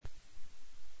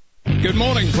Good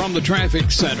morning from the Traffic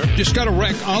Center. Just got a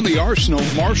wreck on the Arsenal,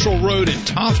 Marshall Road in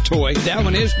Toftoy. That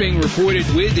one is being reported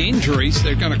with injuries.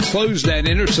 They're going to close that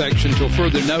intersection until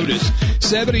further notice.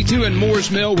 72 in Moores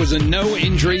Mill was a no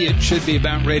injury. It should be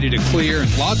about ready to clear.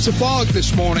 And lots of fog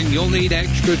this morning. You'll need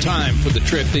extra time for the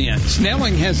trip in.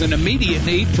 Snelling has an immediate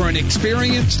need for an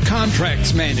experienced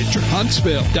contracts manager.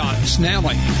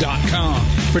 Huntsville.snelling.com.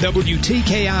 For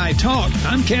WTKI Talk,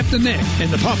 I'm Captain Nick in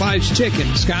the Popeyes Chicken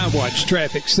Skywatch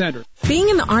Traffic Center. Being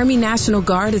in the Army National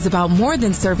Guard is about more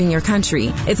than serving your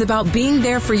country. It's about being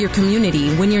there for your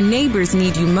community when your neighbors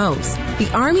need you most. The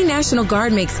Army National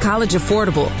Guard makes college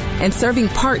affordable, and serving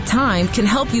part-time can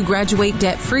help you graduate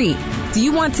debt-free. Do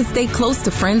you want to stay close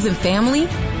to friends and family?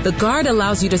 The Guard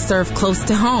allows you to serve close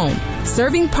to home.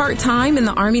 Serving part-time in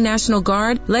the Army National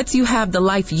Guard lets you have the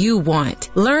life you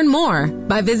want. Learn more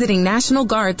by visiting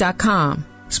NationalGuard.com.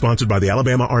 Sponsored by the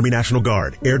Alabama Army National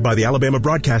Guard. Aired by the Alabama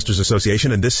Broadcasters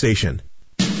Association and this station.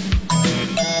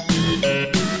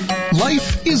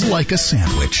 Life is like a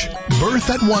sandwich. Birth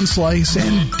at one slice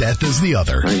and death is the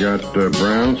other. I got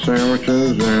brown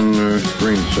sandwiches and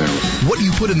green sandwiches. What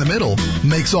you put in the middle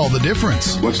makes all the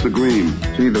difference. What's the green?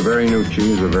 See, the very new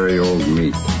cheese, the very old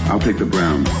meat. I'll take the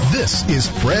brown. This is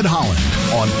Fred Holland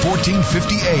on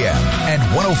 1450 AM and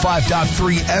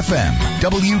 105.3 FM.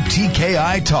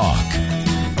 WTKI Talk.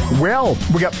 Well,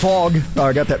 we got fog.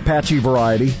 Got that patchy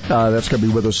variety. That's going to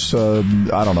be with us,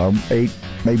 8,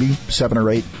 maybe 7 or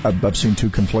 8. I've seen 2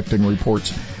 conflicting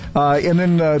reports. And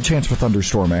then chance for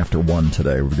thunderstorm after 1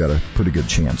 today. We've got a pretty good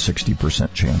chance,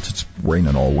 60% chance. It's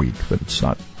raining all week, but it's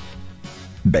not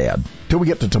bad. Till we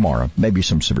get to tomorrow, maybe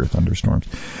some severe thunderstorms.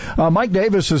 Mike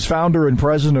Davis is founder and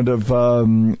president of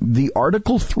the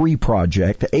Article 3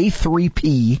 Project,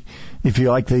 A3P, if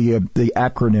you like the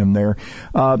acronym there.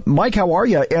 Mike, how are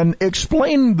you? And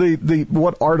explain the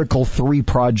what Article 3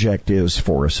 Project is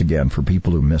for us again, for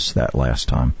people who missed that last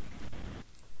time.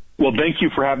 Well, thank you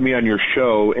for having me on your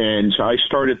show. And I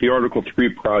started the Article 3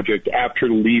 Project after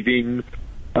leaving.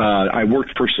 I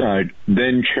worked for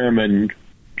then Chairman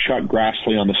Chuck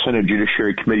Grassley on the Senate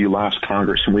Judiciary Committee last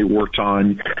Congress, and we worked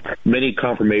on many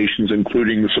confirmations,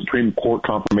 including the Supreme Court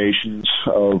confirmations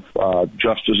of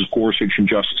Justices Gorsuch and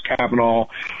Justice Kavanaugh,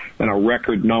 and a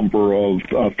record number of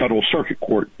federal circuit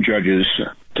court judges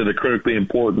to the critically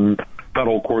important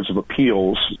federal courts of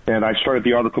appeals. And I started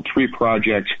the Article 3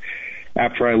 Project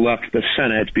after I left the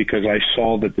Senate because I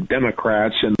saw that the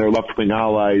Democrats and their left-wing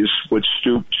allies would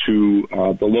stoop to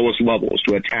the lowest levels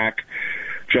to attack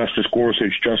Justice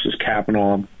Gorsuch, Justice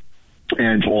Kavanaugh,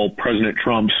 and all President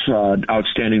Trump's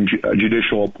outstanding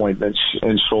judicial appointments.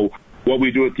 And so what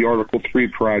we do at the Article 3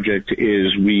 Project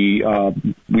is we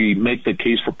make the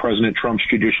case for President Trump's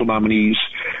judicial nominees,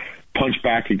 punch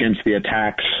back against the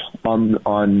attacks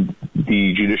on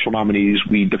the judicial nominees.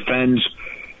 We defend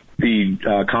the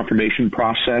confirmation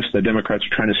process. The Democrats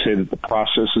are trying to say that the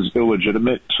process is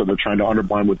illegitimate, so they're trying to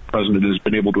undermine what the president has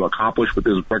been able to accomplish with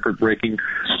his record-breaking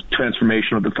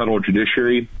transformation of the federal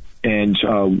judiciary. And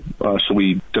so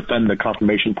we defend the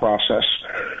confirmation process.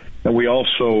 And we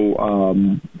also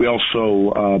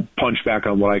punch back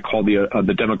on what I call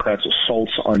the Democrats'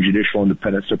 assaults on judicial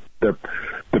independence. The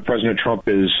President Trump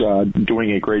is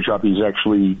doing a great job. He's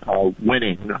actually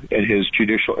winning in this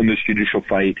judicial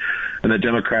fight, and the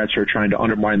Democrats are trying to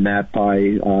undermine that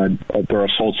by their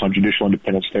assaults on judicial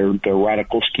independence. Their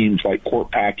radical schemes like court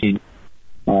packing,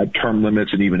 term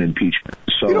limits, and even impeachment.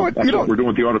 So that's what we're doing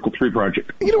with the Article 3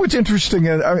 Project. You know what's interesting?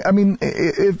 I mean,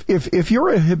 if you're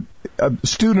a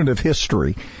student of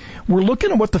history, we're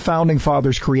looking at what the Founding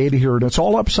Fathers created here, and it's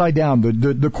all upside down.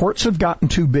 The courts have gotten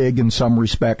too big in some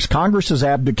respects. Congress has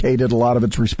abdicated a lot of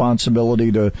its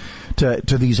responsibility to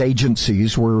these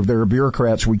agencies where there are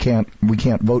bureaucrats we can't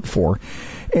vote for.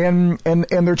 And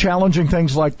they're challenging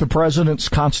things like the president's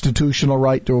constitutional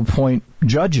right to appoint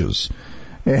judges.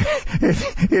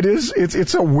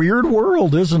 It's a weird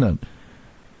world, isn't it?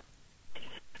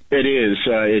 It is.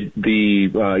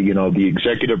 The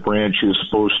executive branch is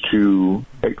supposed to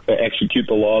execute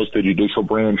the laws. The judicial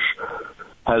branch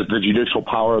has the judicial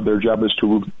power. Their job is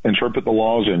to interpret the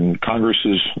laws, and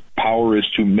Congress's power is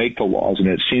to make the laws. And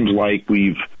it seems like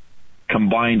we've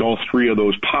combined all 3 of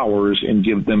those powers and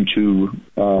give them to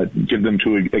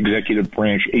executive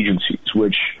branch agencies,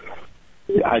 which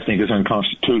I think is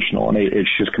unconstitutional, and it's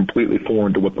just completely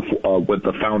foreign to what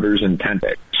the founders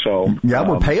intended. So yeah,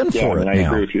 we're paying for it. I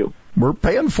agree with you. We're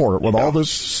paying for it with all this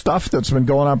stuff that's been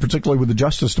going on, particularly with the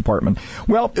Justice Department.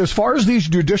 Well, as far as these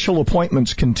judicial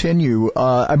appointments continue,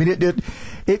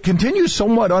 it continues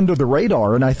somewhat under the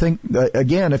radar, and I think,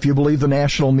 again, if you believe the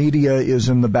national media is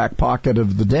in the back pocket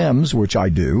of the Dems, which I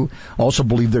do, also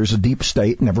believe there's a deep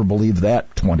state, never believed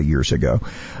that 20 years ago,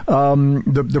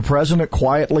 the president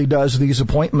quietly does these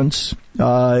appointments,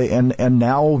 and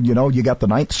now, you got the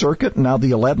Ninth Circuit, and now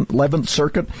the 11th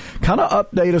Circuit. Kind of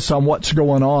update us on what's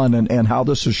going on and how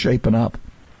this is shaping up.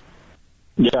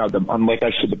 Yeah, like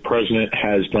I said, the president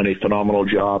has done a phenomenal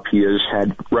job. He has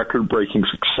had record-breaking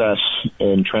success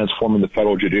in transforming the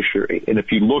federal judiciary. And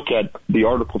if you look at the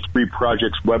Article 3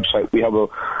 Project's website, we have a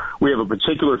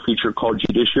particular feature called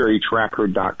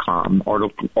judiciarytracker.com.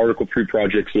 Article 3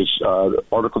 Projects is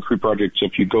Article 3 Projects.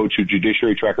 If you go to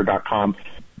judiciarytracker.com,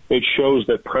 it shows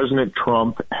that President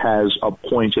Trump has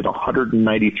appointed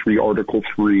 193 Article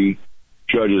 3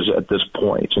 judges at this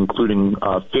point, including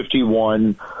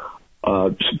 51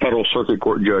 federal circuit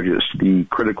court judges, the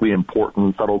critically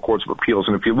important federal courts of appeals.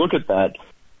 And if you look at that,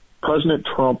 President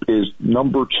Trump is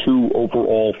number 2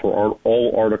 overall for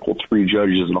all Article 3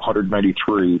 judges at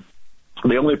 193.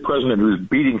 The only president who's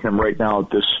beating him right now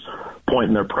at this point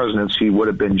in their presidency would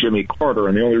have been Jimmy Carter.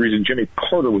 And the only reason Jimmy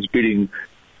Carter was beating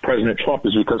President Trump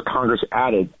is because Congress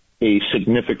added a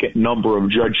significant number of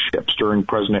judgeships during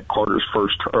President Carter's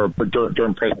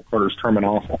during President Carter's term in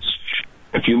office.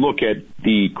 If you look at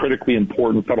the critically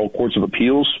important federal courts of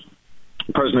appeals,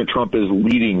 President Trump is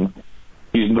leading.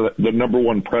 He's the number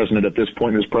 1 president at this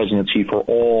point in his presidency for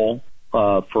all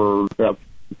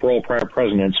prior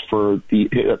presidents for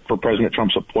President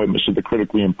Trump's appointments to the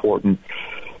critically important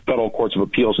federal courts of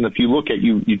appeals. And if you look at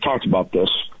you talked about this.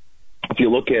 If you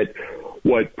look at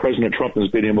what President Trump has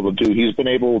been able to do, he's been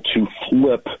able to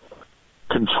flip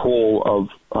control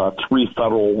of 3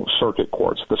 federal circuit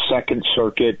courts: the Second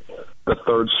Circuit, the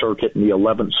Third Circuit, and the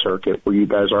 11th Circuit, where you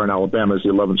guys are in Alabama, is the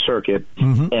 11th Circuit.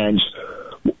 Mm-hmm. And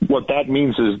what that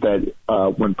means is that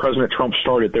when President Trump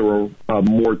started, there were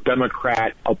more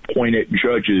Democrat-appointed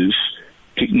judges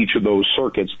to each of those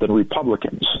circuits than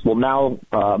Republicans. Well, now,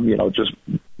 just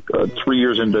 3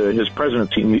 years into his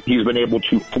presidency, he's been able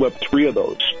to flip 3 of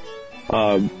those.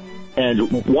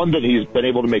 And one that he's been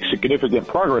able to make significant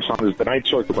progress on is the Ninth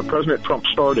Circuit. When President Trump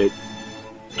started,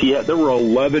 there were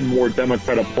 11 more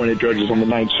Democrat-appointed judges on the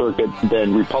Ninth Circuit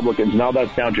than Republicans. Now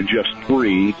that's down to just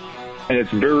 3. And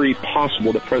it's very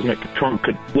possible that President Trump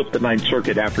could flip the Ninth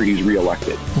Circuit after he's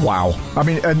reelected. Wow. I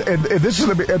mean, and this is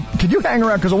can you hang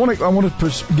around? Because I want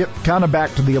to get kind of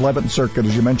back to the 11th Circuit.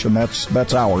 As you mentioned,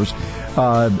 that's ours.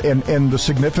 And the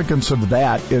significance of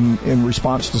that in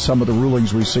response to some of the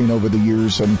rulings we've seen over the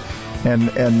years. And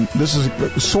this is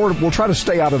sort of, we'll try to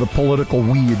stay out of the political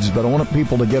weeds, but I want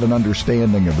people to get an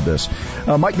understanding of this.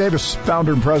 Mike Davis,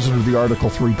 founder and president of the Article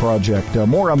 3 Project.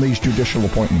 More on these judicial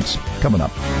appointments coming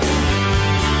up.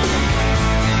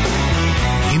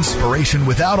 Inspiration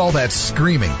without all that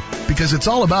screaming, because it's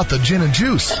all about the gin and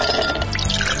juice.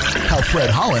 How Fred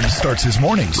Holland starts his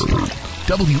mornings.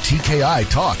 WTKI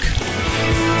Talk.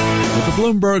 With the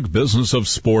Bloomberg Business of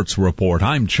Sports Report,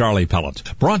 I'm Charlie Pellet.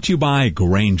 Brought to you by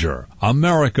Grainger,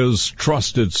 America's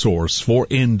trusted source for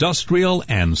industrial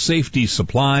and safety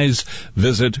supplies.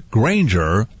 Visit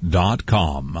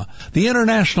Grainger.com. The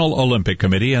International Olympic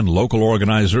Committee and local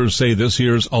organizers say this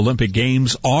year's Olympic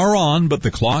Games are on, but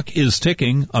the clock is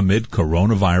ticking amid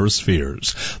coronavirus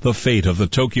fears. The fate of the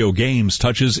Tokyo Games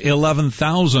touches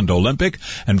 11,000 Olympic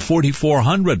and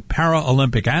 4,400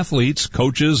 Paralympic athletes,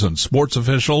 coaches, and sports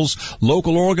officials,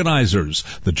 local organizers,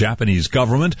 the Japanese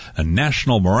government, and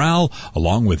national morale,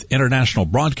 along with international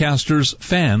broadcasters,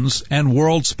 fans, and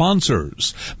world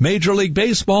sponsors. Major League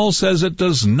Baseball says it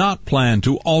does not plan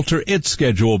to alter its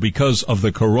schedule because of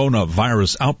the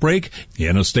coronavirus outbreak.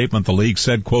 In a statement, the league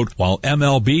said, quote, while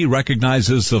MLB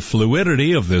recognizes the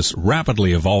fluidity of this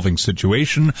rapidly evolving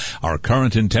situation, our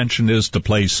current intention is to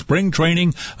play spring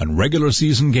training and regular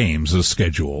season games as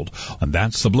scheduled. And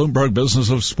that's the Bloomberg Business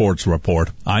of Sports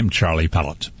Report. I'm Charlie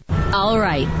Pellet. All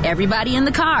right, everybody in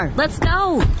the car. Let's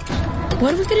go.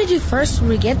 What are we going to do first when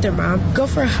we get there, Mom? Go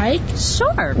for a hike?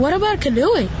 Sure. What about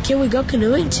canoeing? Can we go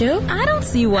canoeing, too? I don't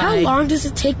see why. How long does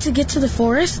it take to get to the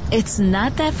forest? It's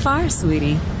not that far,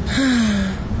 sweetie.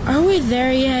 Are we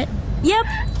there yet? Yep,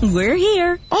 we're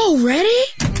here. Already?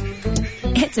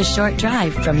 It's a short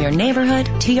drive from your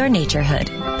neighborhood to your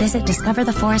naturehood. Visit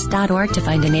discovertheforest.org to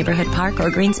find a neighborhood park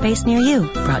or green space near you.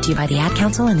 Brought to you by the Ad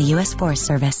Council and the U.S. Forest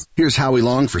Service. Here's Howie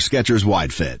Long for Skechers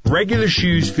Wide Fit. Regular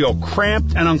shoes feel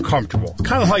cramped and uncomfortable.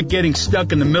 Kind of like getting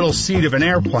stuck in the middle seat of an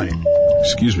airplane.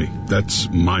 Excuse me, that's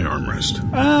my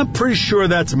armrest. I'm pretty sure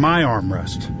that's my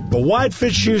armrest. But wide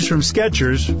fit shoes from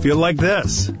Skechers feel like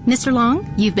this. Mr.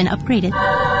 Long, you've been upgraded.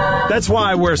 That's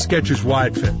why I wear Skechers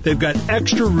Wide Fit. They've got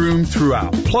extra room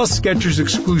throughout. Plus Skechers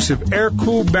exclusive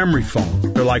air-cooled memory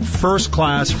foam. They're like first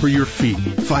class for your feet.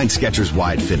 Find Skechers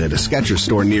Wide Fit at a Skechers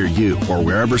store near you or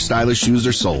wherever stylish shoes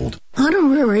are sold.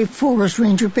 Honorary Forest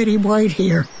Ranger Betty White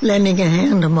here, lending a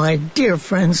hand to my dear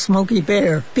friend Smokey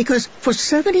Bear, because for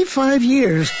 75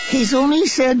 years, he's only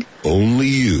said, only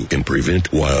you can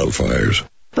prevent wildfires.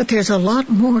 But there's a lot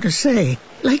more to say.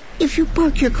 Like, if you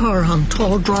park your car on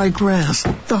tall, dry grass,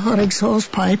 the hot exhaust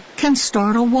pipe can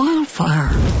start a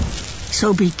wildfire.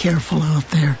 So be careful out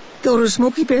there. Go to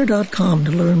SmokeyBear.com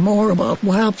to learn more about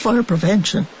wildfire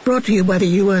prevention. Brought to you by the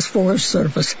U.S. Forest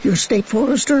Service, your state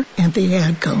forester, and the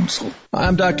Ad Council.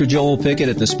 I'm Dr. Joel Pickett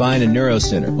at the Spine and Neuro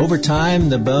Center. Over time,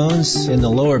 the bones in the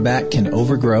lower back can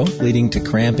overgrow, leading to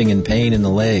cramping and pain in the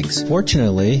legs.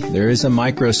 Fortunately, there is a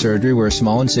microsurgery where a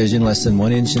small incision, less than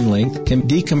 1 inch in length, can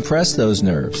decompress those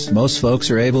nerves. Most folks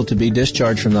are able to be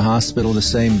discharged from the hospital the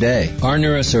same day. Our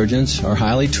neurosurgeons are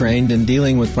highly trained in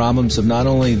dealing with problems of not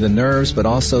only the nerves, but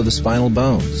also the spinal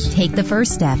bones. Take the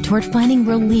first step toward finding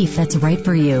relief that's right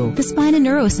for you. The Spine and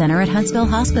Neuro Center at Huntsville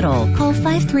Hospital. Call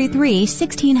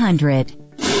 533-1600.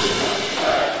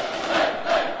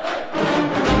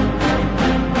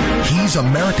 He's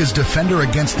America's defender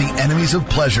against the enemies of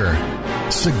pleasure.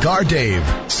 Cigar Dave,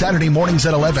 Saturday mornings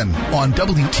at 11 on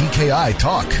WTKI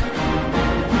Talk.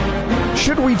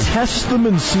 Should we test them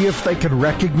and see if they can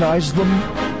recognize them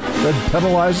and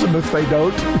penalize them if they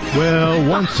don't? Well,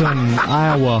 once an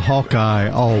Iowa Hawkeye,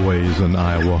 always an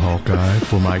Iowa Hawkeye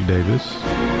for Mike Davis.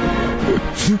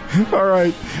 All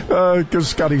right, because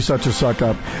Scotty's such a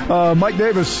suck-up. Mike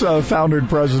Davis, founder and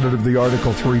president of the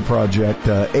Article 3 Project,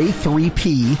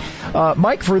 A3P.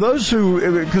 Mike, for those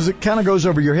who, because it kind of goes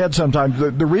over your head sometimes,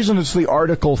 the reason it's the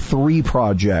Article 3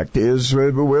 Project is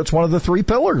it's one of the 3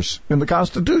 pillars in the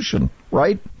Constitution,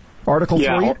 right? Article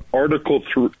 3? Article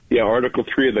 3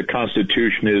 of the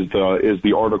Constitution is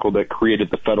the article that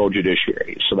created the federal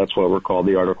judiciary. So that's why we're called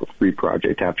the Article 3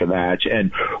 Project after that.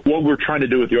 And what we're trying to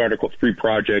do with the Article 3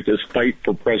 Project is fight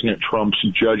for President Trump's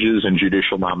judges and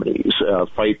judicial nominees,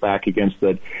 fight back against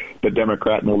the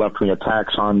Democrat and the left-wing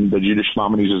attacks on the judicial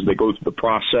nominees as they go through the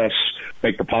process,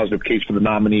 make the positive case for the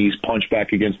nominees, punch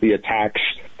back against the attacks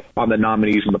on the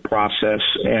nominees in the process,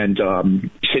 and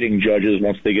sitting judges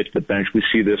once they get to the bench. We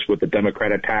see this with the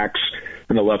Democrat attacks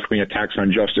and the left-wing attacks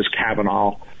on Justice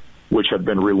Kavanaugh, which have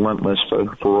been relentless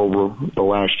for over the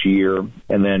last year.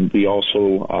 And then we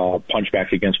also punch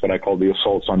back against what I call the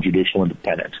assaults on judicial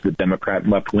independence, the Democrat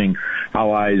and left-wing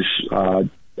allies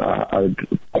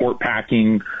court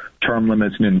packing, term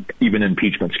limits, and even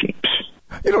impeachment schemes.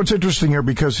 You know, it's interesting here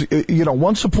because,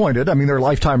 once appointed, I mean, they're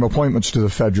lifetime appointments to the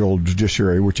federal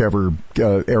judiciary, whichever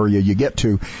area you get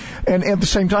to. And at the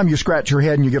same time, you scratch your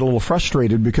head and you get a little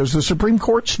frustrated because the Supreme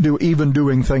Court's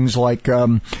doing things like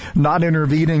not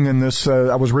intervening in this.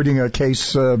 I was reading a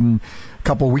case a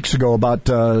couple of weeks ago about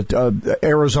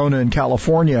Arizona and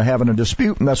California having a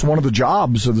dispute, and that's one of the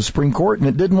jobs of the Supreme Court, and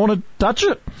it didn't want to touch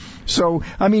it. So,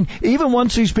 I mean, even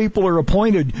once these people are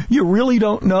appointed, you really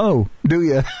don't know, do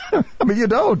you? I mean, you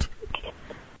don't.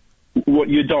 What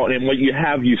you don't, and what you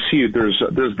have, you see, there's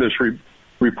this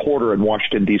reporter in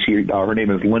Washington, D.C., her name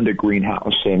is Linda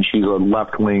Greenhouse, and she's a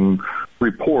left-wing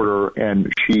reporter,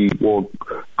 and she will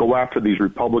go after these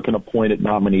Republican-appointed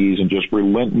nominees and just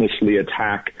relentlessly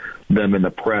attack them in the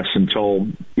press until,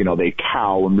 they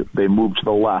cow and they move to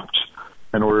the left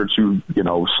in order to,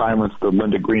 silence the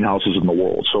Linda Greenhouses in the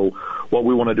world. So what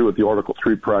we want to do with the Article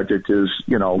 3 Project is,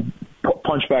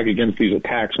 punch back against these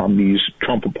attacks on these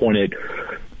Trump-appointed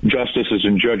justices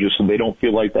and judges, and they don't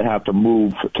feel like they have to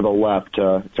move to the left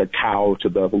to cow to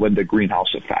the Linda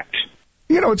Greenhouse effect.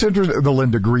 It's interesting, the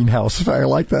Linda Greenhouse. I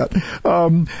like that.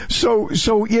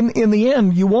 So in the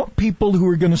end, you want people who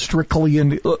are going to strictly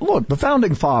look. The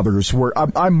founding fathers were.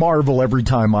 I marvel every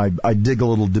time I dig a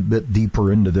little bit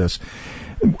deeper into this.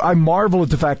 I marvel at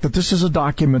the fact that this is a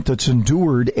document that's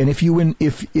endured, and if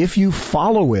you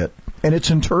follow it and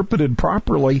it's interpreted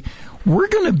properly, we're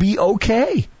going to be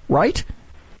okay, right?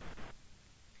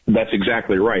 That's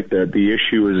exactly right. The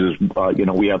issue is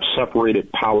we have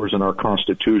separated powers in our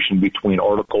Constitution between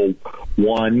Article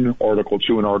 1, Article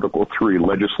 2, and Article 3,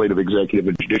 legislative, executive,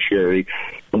 and judiciary.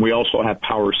 And we also have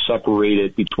powers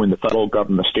separated between the federal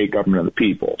government, the state government, and the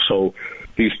people. So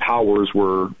these powers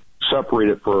were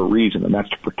separated for a reason, and that's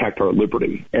to protect our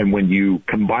liberty. And when you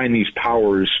combine these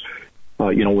powers,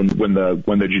 when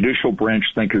the judicial branch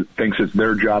thinks it's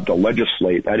their job to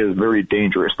legislate, that is very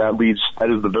dangerous. That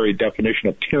is the very definition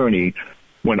of tyranny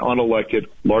when unelected,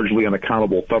 largely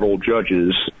unaccountable federal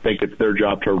judges think it's their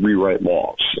job to rewrite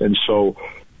laws. And so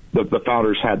the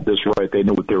founders had this right. They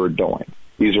knew what they were doing.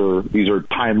 These are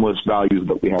timeless values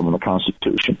that we have in the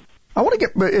Constitution. I want to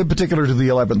get in particular to the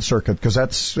 11th Circuit because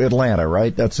that's Atlanta,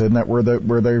 right? Isn't that where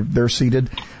they're seated?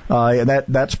 And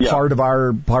that's part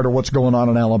of what's going on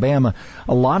in Alabama.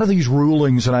 A lot of these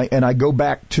rulings, and I go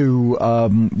back to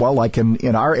like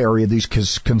in our area, these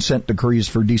consent decrees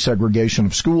for desegregation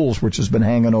of schools, which has been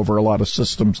hanging over a lot of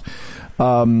systems.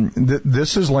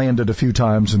 This has landed a few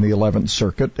times in the 11th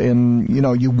Circuit, and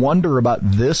you wonder about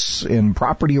this in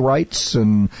property rights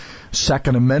and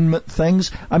Second Amendment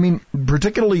things. I mean,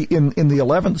 particularly in the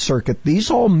 11th Circuit,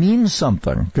 these all mean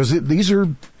something because these are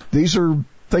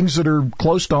things that are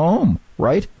close to home,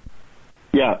 right?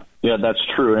 Yeah, that's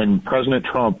true. And President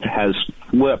Trump has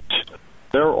flipped.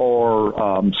 There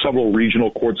are several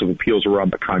regional courts of appeals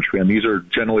around the country, and these are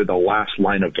generally the last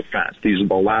line of defense. These are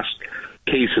the last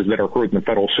cases that are heard in the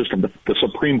federal system. The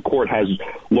Supreme Court has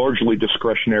largely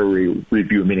discretionary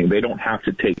review, meaning they don't have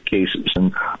to take cases.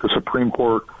 And the Supreme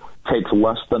Court takes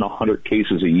less than 100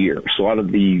 cases a year. So out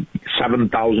of the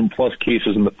 7,000 plus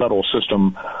cases in the federal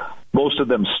system, most of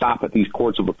them stop at these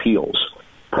courts of appeals.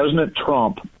 President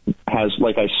Trump has,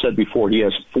 like I said before, he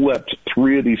has flipped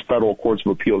 3 of these federal courts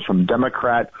of appeals from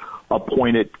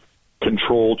Democrat-appointed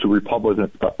control to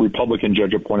Republican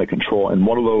judge-appointed control, and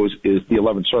one of those is the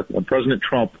 11th Circuit. When President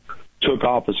Trump took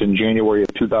office in January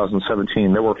of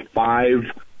 2017, there were 5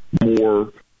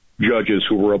 more judges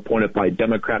who were appointed by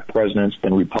Democrat presidents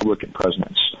than Republican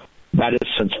presidents. That has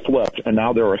since flipped, and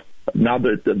now there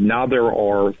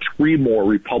are 3 more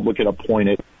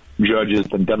Republican-appointed judges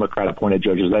than Democrat-appointed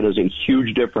judges. That is a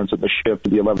huge difference in the shift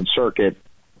to the 11th Circuit,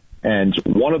 and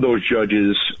one of those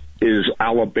judges is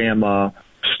Alabama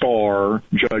star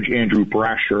Judge Andrew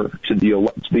Brasher to the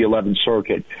 11th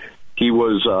Circuit.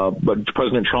 But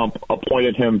President Trump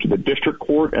appointed him to the district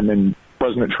court, and then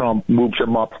President Trump moved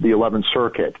him up to the 11th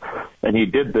Circuit. And he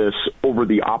did this over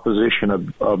the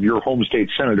opposition of your home state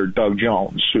Senator Doug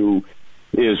Jones, who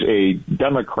is a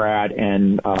Democrat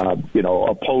and,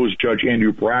 opposed Judge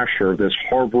Andrew Brasher, this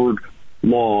Harvard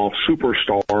law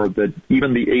superstar that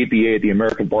even the ABA, the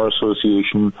American Bar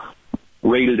Association,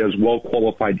 rated as well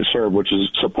qualified to serve, which is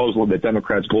supposedly the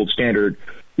Democrats' gold standard.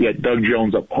 Yet Doug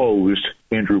Jones opposed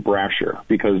Andrew Brasher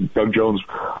because Doug Jones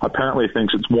apparently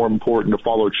thinks it's more important to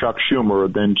follow Chuck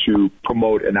Schumer than to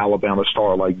promote an Alabama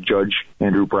star like Judge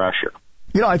Andrew Brasher.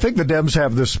 I think the Dems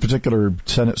have this particular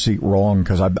Senate seat wrong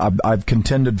because I've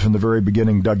contended from the very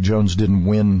beginning Doug Jones didn't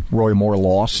win, Roy Moore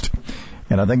lost.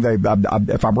 And I think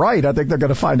if I'm right, I think they're going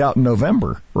to find out in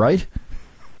November, right?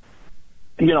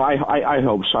 I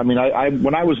hope so. I mean,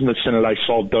 when I was in the Senate, I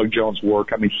saw Doug Jones'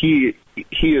 work. I mean, he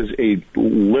is a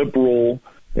liberal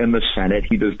in the Senate.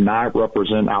 He does not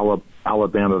represent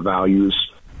Alabama values.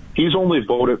 He's only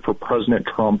voted for President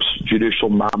Trump's judicial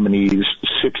nominees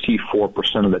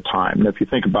 64% of the time. And if you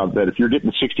think about that, if you're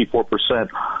getting 64%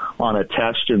 on a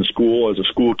test in school as a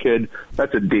school kid,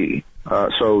 that's a D.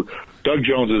 So Doug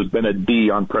Jones has been a D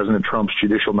on President Trump's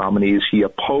judicial nominees. He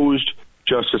opposed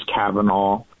Justice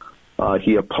Kavanaugh.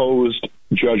 He opposed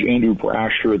Judge Andrew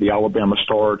Brasher, the Alabama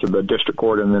star, to the district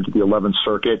court and then to the 11th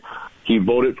Circuit. He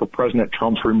voted for President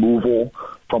Trump's removal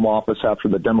from office after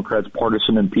the Democrats'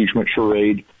 partisan impeachment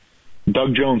charade.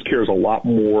 Doug Jones cares a lot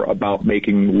more about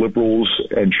making liberals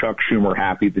and Chuck Schumer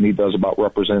happy than he does about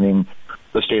representing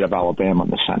the state of Alabama in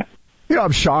the Senate.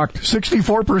 I'm shocked.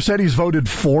 64% he's voted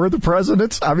for the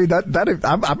presidents. I mean,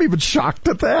 I'm even shocked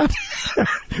at that.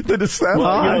 That it's that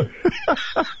high.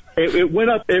 It went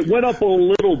up a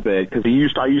little bit because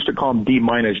I used to call him D-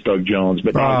 Doug Jones,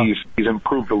 but now he's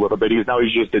improved a little bit. He's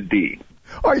just a D.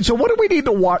 All right, so what do we need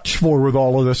to watch for with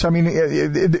all of this? I mean,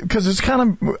 because it's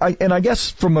kind of, and I guess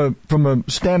from a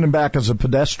standing back as a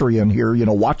pedestrian here,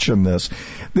 watching this,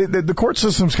 the court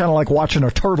system's kind of like watching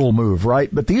a turtle move,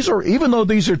 right? But even though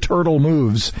these are turtle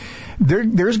moves,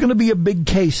 there's going to be a big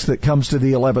case that comes to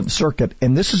the 11th Circuit,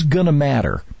 and this is going to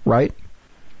matter, right?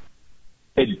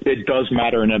 It does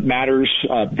matter, and it matters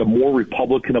the more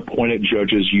Republican-appointed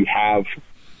judges you have,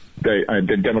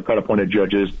 the Democrat-appointed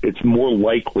judges, it's more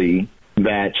likely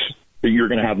that you're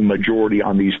going to have a majority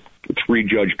on these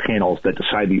 3-judge panels that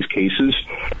decide these cases.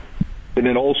 And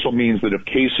it also means that if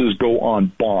cases go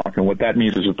on bonk, and what that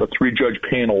means is if the 3-judge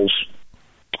panels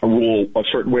rule a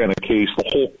certain way on a case, the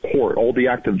whole court, all the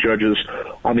active judges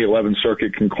on the 11th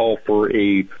Circuit can call for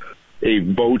a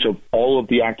vote of all of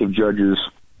the active judges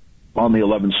on the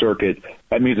 11th Circuit.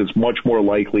 That means it's much more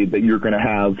likely that you're going to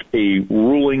have a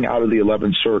ruling out of the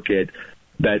 11th Circuit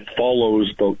that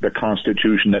follows the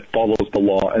Constitution, that follows the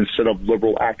law, instead of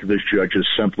liberal activist judges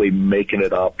simply making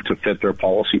it up to fit their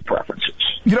policy preferences.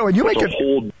 You know, and you make a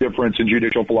whole difference in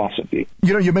judicial philosophy.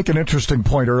 You know, you make an interesting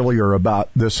point earlier about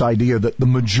this idea that the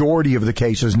majority of the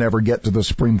cases never get to the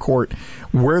Supreme Court.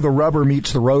 Where the rubber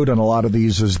meets the road in a lot of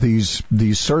these is these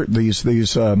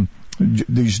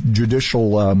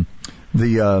judicial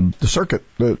the circuit,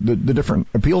 the different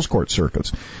appeals court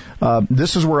circuits.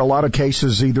 This is where a lot of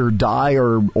cases either die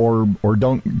or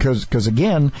don't, because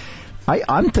again,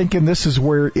 I'm thinking this is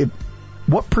where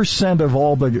what percent of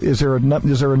all is there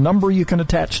a number you can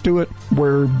attach to it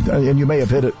where, and you may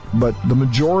have hit it, but the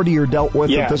majority are dealt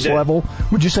with at this level?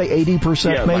 Would you say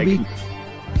 80% maybe?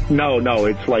 No,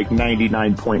 it's like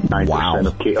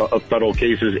 99.9% of federal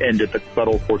cases end at the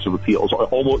federal courts of appeals.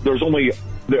 There's only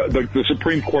the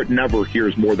Supreme Court never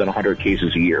hears more than 100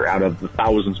 cases a year out of the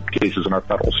thousands of cases in our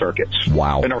federal circuits.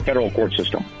 Wow. In our federal court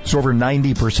system. So over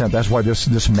 90%. That's why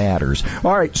this matters.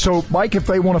 All right. So, Mike, if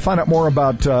they want to find out more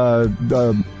about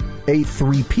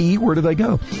A3P, where do they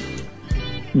go?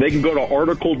 They can go to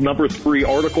article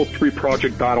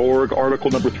 3project.org,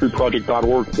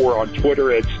 article3project.org, or on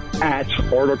Twitter it's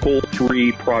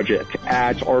 @article3project,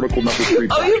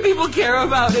 @article3project. All you people care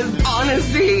about is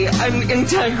honesty and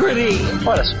integrity.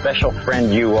 What a special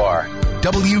friend you are.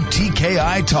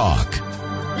 WTKI Talk.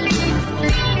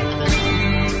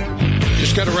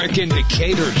 Just got a wreck in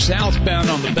Decatur, southbound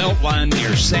on the Beltline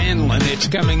near Sandlin. It's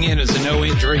coming in as a no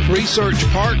injury. Research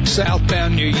Park,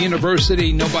 southbound near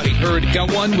University. Nobody hurt.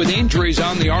 Got one with injuries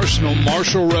on the Arsenal,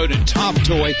 Marshall Road at Top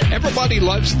Toy. Everybody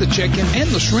loves the chicken and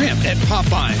the shrimp at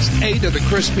Popeyes. 8 of the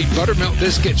crispy buttermilk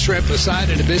biscuit, shrimp aside,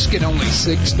 and a biscuit only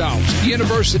 $6.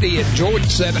 University at George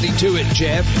 72 at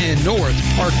Jeff and North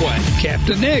Parkway.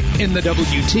 Captain Nick in the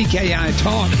WTKI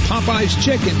Talk, Popeyes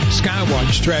Chicken,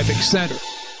 Skywatch Traffic Center.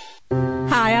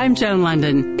 Hi, I'm Joan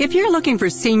London. If you're looking for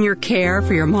senior care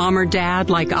for your mom or dad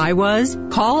like I was,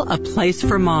 call A Place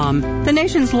for Mom, the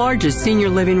nation's largest senior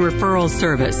living referral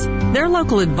service. Their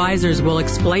local advisors will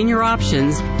explain your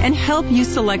options and help you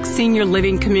select senior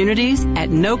living communities at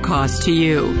no cost to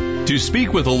you. To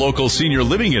speak with a local senior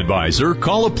living advisor,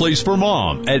 call A Place for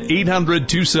Mom at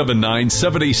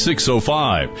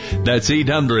 800-279-7605. That's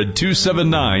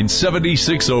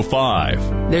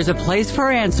 800-279-7605. There's a place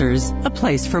for answers, a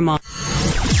place for mom.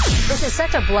 This is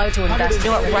such a blow to investors.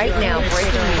 Do it right now.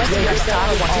 Breaking Western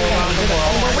Aristotle all around the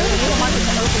world. And we're waiting for the market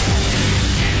to open.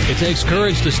 It takes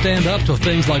courage to stand up to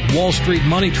things like Wall Street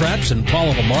money traps and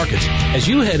volatile markets. As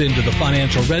you head into the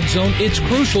financial red zone, it's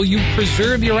crucial you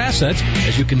preserve your assets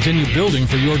as you continue building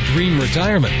for your dream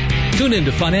retirement. Tune in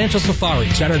to Financial Safari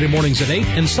Saturday mornings at 8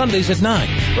 and Sundays at 9,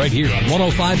 right here on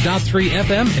 105.3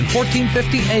 FM and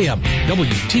 1450 AM.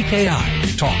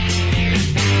 WTKI Talk.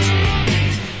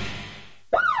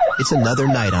 It's another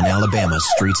night on Alabama's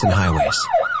streets and highways.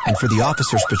 And for the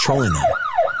officers patrolling them,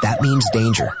 that means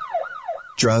danger.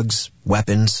 Drugs,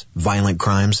 weapons, violent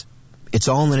crimes. It's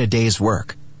all in a day's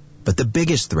work. But the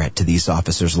biggest threat to these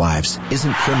officers' lives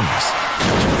isn't criminals.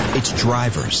 It's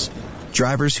drivers.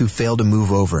 Drivers who fail to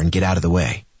move over and get out of the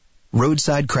way.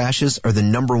 Roadside crashes are the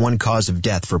 #1 cause of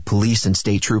death for police and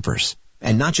state troopers.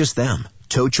 And not just them.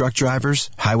 Tow truck drivers,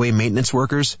 highway maintenance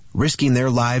workers, risking their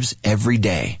lives every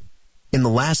day. In the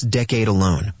last decade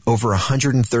alone, over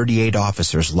 138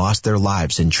 officers lost their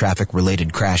lives in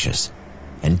traffic-related crashes.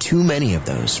 And too many of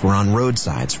those were on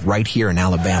roadsides right here in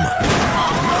Alabama.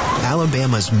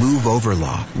 Alabama's Move Over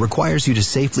law requires you to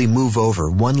safely move over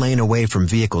 1 lane away from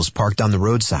vehicles parked on the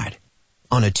roadside.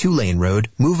 On a 2-lane road,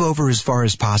 move over as far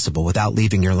as possible without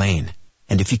leaving your lane.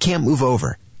 And if you can't move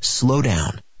over, slow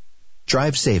down.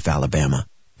 Drive safe, Alabama.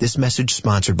 This message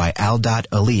sponsored by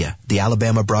Al.Aliyah, the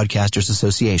Alabama Broadcasters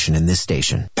Association, and this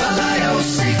station.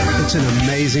 It's an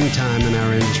amazing time in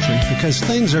our industry because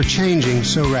things are changing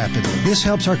so rapidly. This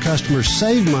helps our customers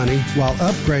save money while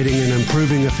upgrading and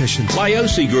improving efficiency.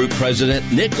 Liosi Group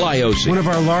President Nick Liosi. One of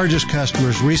our largest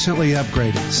customers recently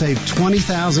upgraded, saved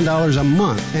 $20,000 a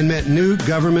month, and met new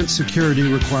government security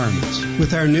requirements.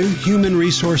 With our new human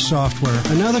resource software,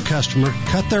 another customer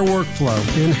cut their workflow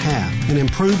in half and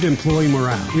improved employee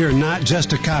morale. We are not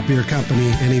just a copier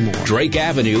company anymore. Drake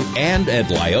Avenue and at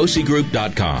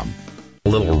LiosiGroup.com. A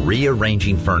little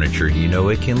rearranging furniture, you know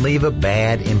it can leave a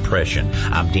bad impression.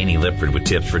 I'm Danny Lipford with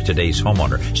tips for today's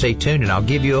homeowner. Stay tuned and I'll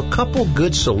give you a couple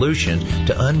good solutions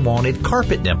to unwanted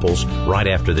carpet dimples right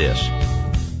after this.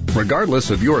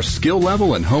 Regardless of your skill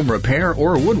level in home repair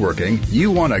or woodworking, you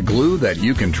want a glue that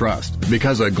you can trust.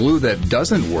 Because a glue that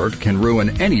doesn't work can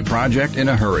ruin any project in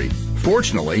a hurry.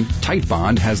 Fortunately,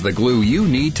 Titebond has the glue you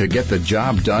need to get the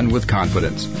job done with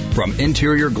confidence. From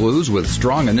interior glues with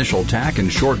strong initial tack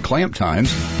and short clamp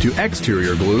times to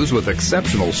exterior glues with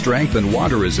exceptional strength and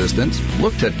water resistance,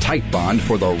 look to Titebond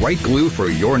for the right glue for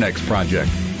your next project.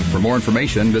 For more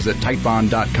information, visit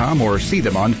Titebond.com or see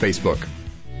them on Facebook.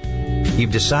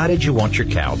 You've decided you want your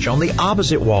couch on the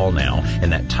opposite wall now,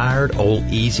 and that tired old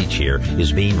easy chair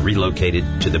is being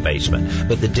relocated to the basement.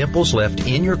 But the dimples left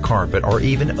in your carpet are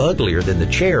even uglier than the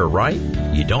chair, right?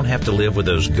 You don't have to live with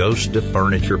those ghosts of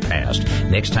furniture past.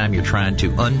 Next time you're trying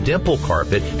to undimple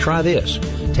carpet, try this.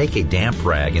 Take a damp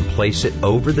rag and place it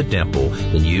over the dimple,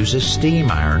 then use a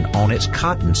steam iron on its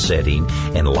cotton setting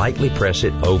and lightly press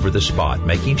it over the spot,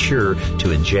 making sure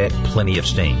to inject plenty of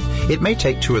steam. It may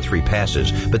take 2 or 3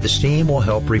 passes, but the steam will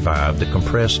help revive the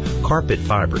compressed carpet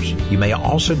fibers. You may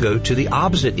also go to the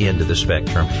opposite end of the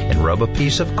spectrum and rub a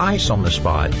piece of ice on the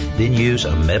spot, then use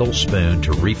a metal spoon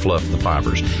to refluff the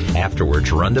fibers.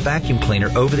 Afterwards, run the vacuum cleaner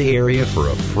over the area for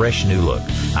a fresh new look.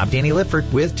 I'm Danny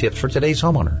Lipford with Tips for Today's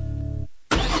Homeowner.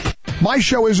 My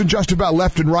show isn't just about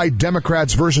left and right,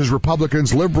 Democrats versus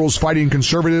Republicans, liberals fighting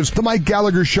conservatives. The Mike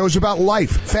Gallagher Show's about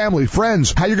life, family,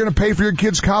 friends, how you're going to pay for your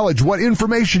kids' college, what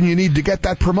information you need to get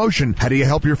that promotion, how do you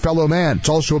help your fellow man. It's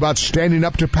also about standing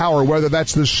up to power, whether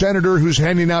that's the senator who's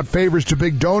handing out favors to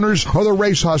big donors or the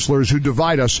race hustlers who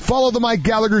divide us. Follow The Mike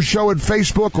Gallagher Show at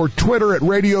Facebook or Twitter at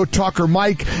Radio Talker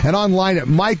Mike and online at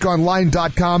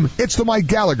MikeOnline.com. It's The Mike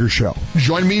Gallagher Show.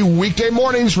 Join me weekday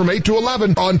mornings from 8 to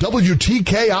 11 on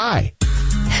WTKI.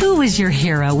 Who was your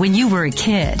hero when you were a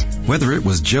kid? Whether it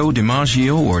was Joe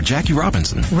DiMaggio or Jackie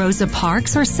Robinson, Rosa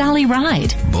Parks or Sally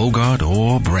Ride, Bogart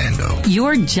or Brando.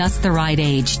 You're just the right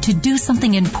age to do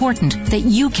something important that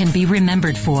you can be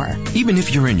remembered for. Even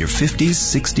if you're in your 50s,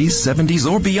 60s,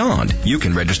 70s, or beyond, you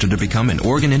can register to become an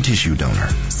organ and tissue donor.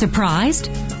 Surprised?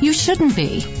 You shouldn't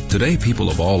be. Today, people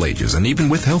of all ages and even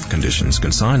with health conditions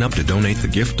can sign up to donate the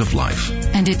gift of life.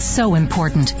 And it's so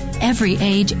important. Every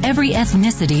age, every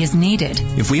ethnicity is needed.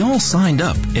 If we all signed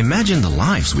up, imagine the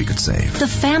lives we could save. The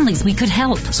families we could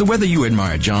help. So whether you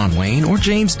admire John Wayne or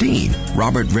James Dean,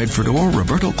 Robert Redford or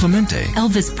Roberto Clemente,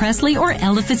 Elvis Presley or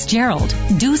Ella Fitzgerald,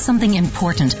 do something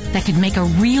important that could make a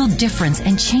real difference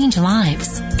and change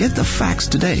lives. Get the facts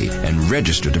today and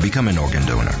register to become an organ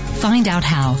donor. Find out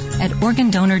how at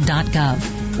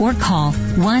organdonor.gov or call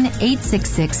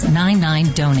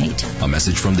 1-866-99-DONATE. A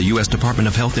message from the U.S. Department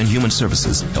of Health and Human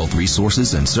Services, Health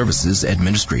Resources and Services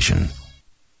Administration.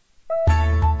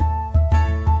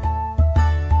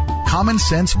 Common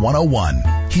Sense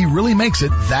 101. He really makes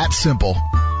it that simple.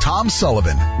 Tom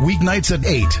Sullivan, weeknights at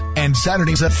 8 and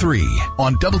Saturdays at 3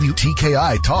 on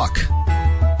WTKI Talk.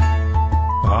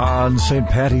 On St.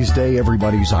 Patty's Day,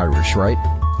 everybody's Irish, right?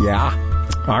 Yeah.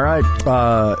 All right.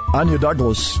 Anya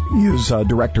Douglas is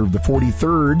director of the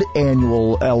 43rd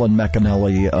Annual Ellen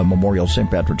McAnally Memorial St.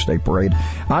 Patrick's Day Parade.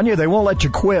 Anya, they won't let you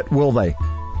quit, will they?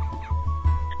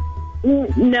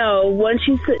 No. Once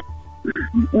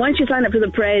you sign up for the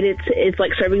parade, it's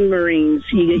like serving the Marines.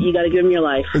 You got to give them your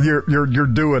life. You're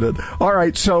doing it. All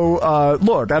right. So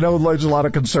look, I know there's a lot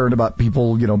of concern about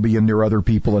people, being near other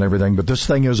people and everything, but this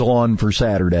thing is on for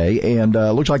Saturday, and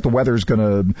looks like the weather's going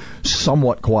to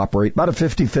somewhat cooperate. About a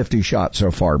 50-50 shot so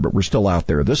far, but we're still out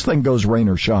there. This thing goes rain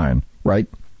or shine, right?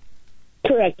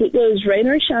 Correct. It goes rain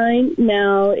or shine.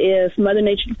 Now, if Mother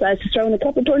Nature decides to throw in a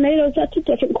couple tornadoes, that's a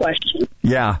different question.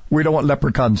 Yeah, we don't want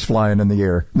leprechauns flying in the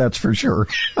air. That's for sure.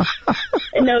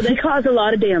 No, they cause a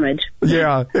lot of damage.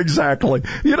 Yeah, exactly.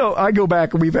 I go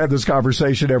back, and we've had this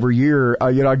conversation every year.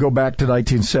 I go back to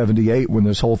 1978 when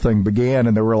this whole thing began,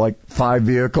 and there were like 5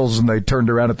 vehicles, and they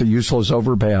turned around at the useless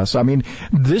overpass. I mean,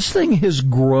 this thing has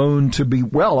grown to be,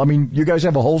 you guys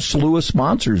have a whole slew of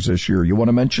sponsors this year. You want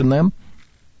to mention them?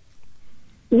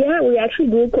 Yeah, we actually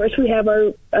do. Of course, we have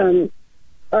our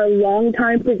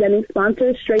longtime presenting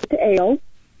sponsor, Straight to Ale,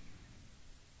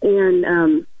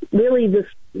 and really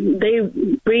they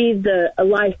breathed a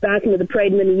life back into the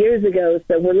parade many years ago.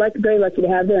 So we're very lucky to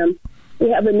have them. We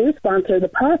have a new sponsor, the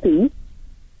Posse,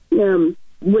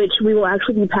 which we will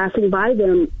actually be passing by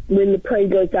them when the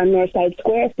parade goes down Northside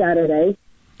Square Saturday.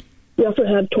 We also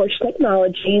have Torch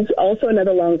Technologies, also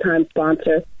another longtime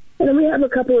sponsor. And then we have a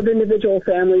couple of individual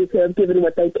families who have given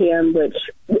what they can, which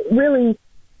really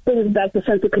brings back the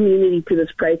sense of community to this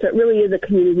parade. So it really is a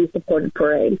community-supported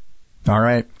parade. All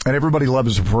right. And everybody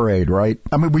loves a parade, right?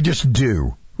 I mean, we just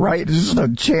do, right? This is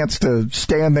a chance to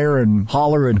stand there and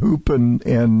holler and hoop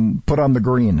and put on the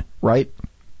green, right?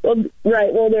 Well,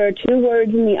 right. Well, there are 2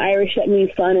 words in the Irish that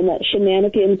mean fun, and that's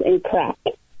shenanigans and crack.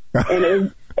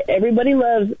 And everybody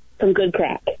loves some good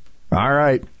crack. All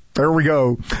right. There we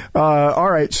go.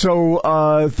 All right,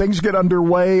 so things get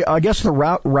underway. I guess the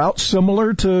route's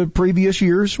similar to previous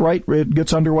years, right? It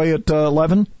gets underway at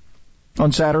 11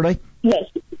 on Saturday? Yes,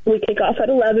 we kick off at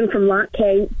 11 from Lot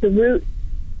K. The route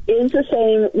is the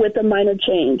same with a minor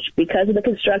change. Because of the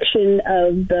construction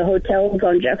of the hotels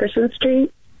on Jefferson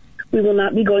Street, we will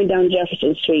not be going down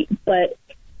Jefferson Street. But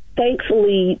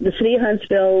thankfully, the City of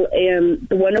Huntsville and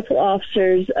the wonderful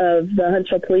officers of the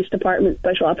Huntsville Police Department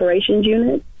Special Operations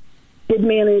Unit did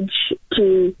manage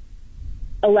to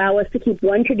allow us to keep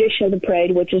one tradition of the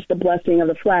parade, which is the blessing of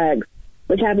the flags,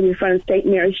 which happens in front of St.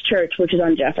 Mary's Church, which is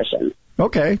on Jefferson.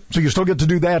 Okay, so you still get to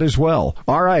do that as well.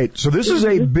 All right, so this is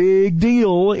a big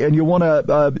deal, and you want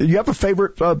to, you have a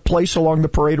favorite place along the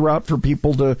parade route for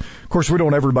people to, of course, we don't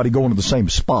want everybody going to the same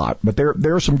spot, but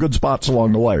there are some good spots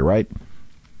along the way, right?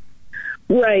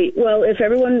 Right. Well, if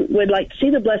everyone would like to see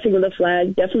the blessing of the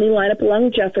flag, definitely line up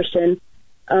along Jefferson.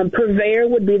 Purveyor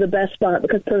would be the best spot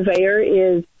because Purveyor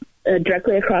is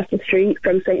directly across the street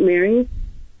from St. Mary's.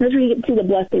 That's where you get to see the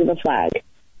blessing of the flag.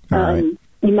 All right.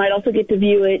 You might also get to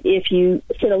view it if you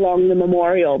sit along the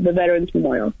memorial, the Veterans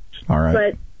Memorial. All right.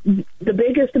 But the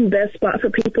biggest and best spot for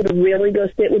people to really go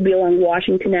sit would be along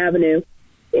Washington Avenue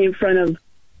in front of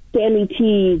Sammy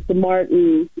T's, the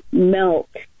Martin,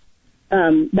 Milk,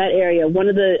 that area.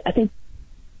 I think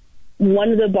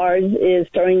one of the bars is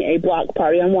throwing a block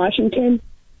party on Washington,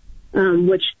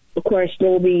 which, of course, there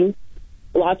will be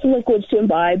lots of liquids to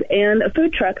imbibe and a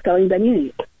food truck selling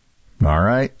beignets. All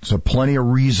right, so plenty of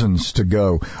reasons to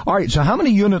go. All right, so how many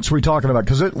units are we talking about?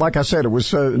 Because, like I said, it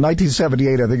was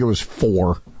 1978. I think it was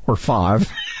 4 or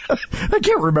 5. I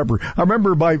can't remember. I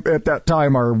remember at that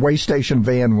time our way station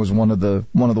van was one of the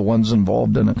ones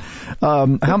involved in it.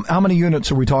 How many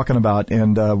units are we talking about?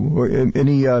 And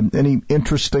any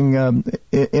interesting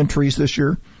entries this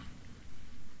year?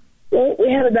 Well,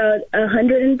 we have about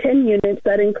 110 units.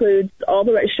 That includes all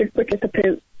the registered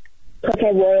participants, plus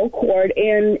our Royal Court,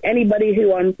 and anybody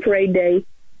who on parade day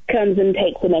comes and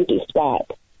takes an empty spot.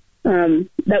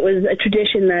 That was a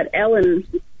tradition that Ellen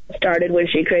started when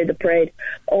she created the parade.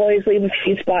 Always leave a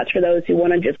few spots for those who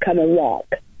want to just come and walk.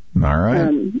 All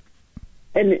right.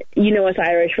 And you know us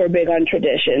Irish, we're big on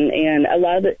tradition, and a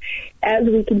lot of it, as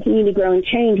we continue to grow and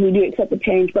change, we do accept the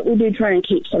change, but we do try and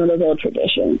keep some of those old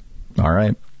traditions. All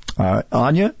right.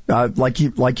 Anya, like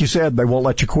you said, they won't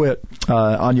let you quit.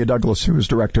 Anya Douglas, who is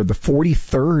director of the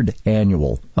 43rd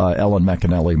annual Ellen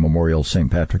McAnally Memorial St.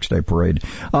 Patrick's Day Parade.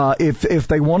 If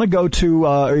they want to go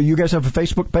to, you guys have a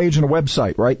Facebook page and a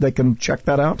website, right? They can check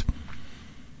that out.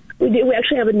 We do. We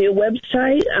actually have a new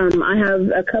website. I have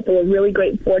a couple of really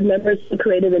great board members who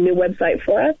created a new website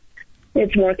for us.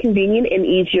 It's more convenient and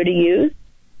easier to use,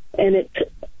 and it's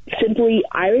simply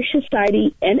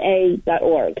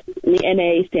IrishSocietyNA.org. And the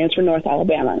NA stands for North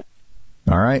Alabama.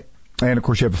 All right. And, of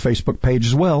course, you have a Facebook page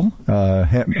as well.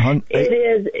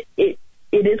 It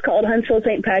is called Huntsville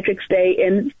St. Patrick's Day,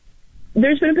 and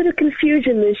there's been a bit of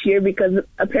confusion this year because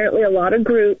apparently a lot of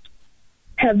groups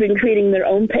have been creating their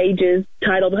own pages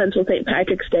titled Huntsville St.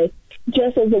 Patrick's Day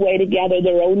just as a way to gather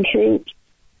their own troops.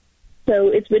 So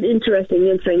it's been interesting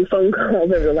answering phone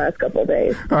calls over the last couple of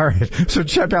days. All right. So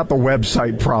check out the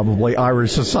website, probably,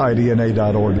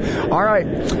 IrishSocietyNA.org. All right.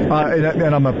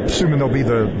 And I'm assuming there'll be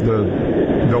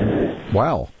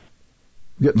wow.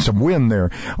 Getting some wind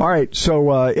there. All right. So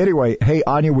anyway, hey,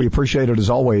 Anya, we appreciate it as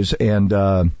always. And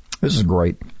this is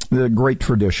great. The great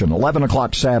tradition. 11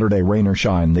 o'clock Saturday, rain or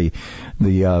shine, the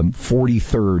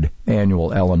 43rd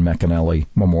annual Ellen McAnally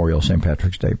Memorial St.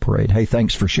 Patrick's Day Parade. Hey,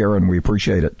 thanks for sharing. We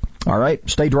appreciate it. All right.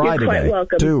 Stay dry today. You're quite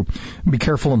welcome. Too. Be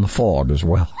careful in the fog as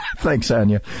well. Thanks,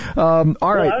 Anya. All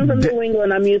right. I'm from New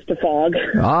England. I'm used to fog.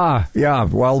 Yeah.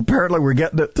 Well, apparently we're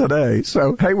getting it today.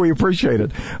 So, hey, we appreciate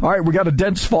it. All right. We got a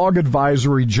dense fog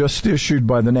advisory just issued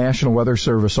by the National Weather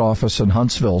Service office in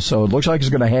Huntsville. So it looks like it's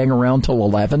going to hang around till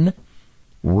 11.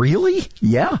 Really?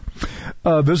 Yeah.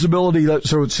 Visibility,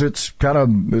 so it's kind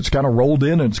of rolled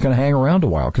in and it's going to hang around a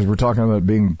while because we're talking about it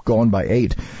being gone by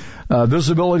 8.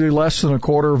 Visibility less than a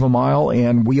quarter of a mile,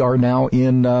 and we are now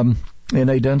in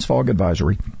a dense fog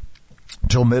advisory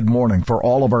till mid-morning for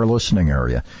all of our listening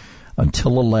area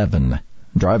until 11.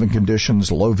 Driving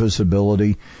conditions, low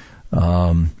visibility. You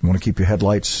want to keep your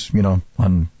headlights,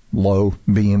 on low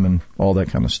beam and all that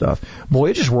kind of stuff. Boy,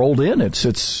 it just rolled in.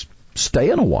 It's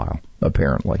staying a while,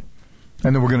 apparently.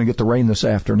 And then we're going to get the rain this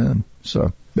afternoon.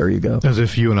 So there you go. As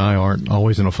if you and I aren't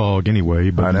always in a fog anyway,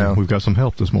 but I know. We've got some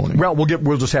help this morning. Well,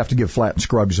 we'll just have to give Flat and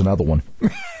Scruggs another one.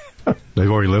 They've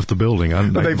already left the building.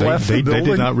 They've left the building? They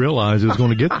did not realize it was going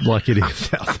to get like it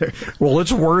is out there. Well,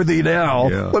 it's worthy now.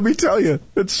 Yeah. Let me tell you,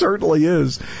 it certainly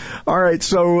is. All right,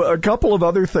 so a couple of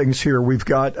other things here. We've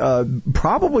got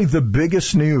probably the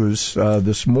biggest news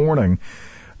this morning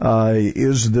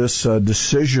is this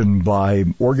decision by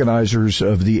organizers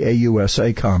of the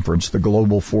AUSA conference, the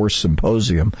Global Force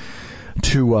Symposium,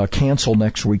 to cancel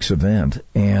next week's event.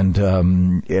 And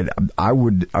I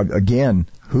would, again,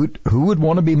 who would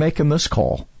want to be making this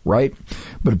call, right?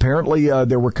 But apparently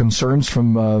there were concerns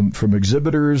from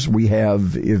exhibitors. We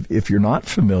have, if you're not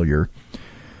familiar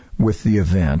with the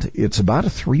event, it's about a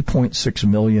 $3.6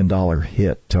 million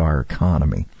hit to our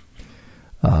economy.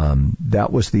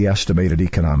 That was the estimated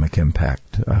economic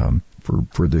impact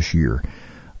for this year.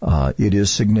 It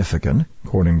is significant,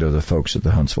 according to the folks at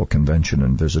the Huntsville Convention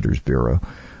and Visitors Bureau.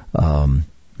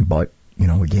 But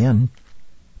again,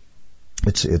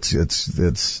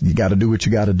 it's you got to do what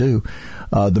you got to do.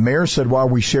 The mayor said, while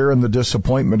we share in the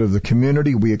disappointment of the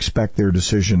community, we expect their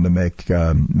decision to make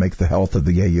the health of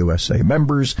the AUSA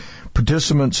members,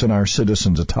 participants, and our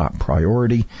citizens a top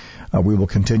priority. We will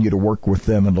continue to work with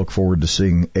them and look forward to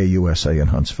seeing AUSA in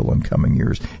Huntsville in coming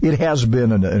years. It has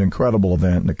been an incredible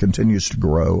event, and it continues to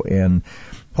grow. And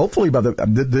hopefully,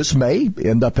 this may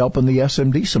end up helping the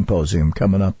SMD Symposium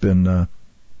coming up in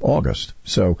August.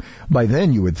 So by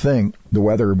then, you would think the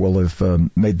weather will have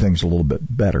made things a little bit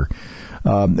better.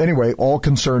 Anyway, all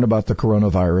concerned about the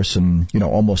coronavirus, and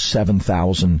almost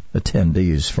 7,000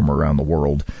 attendees from around the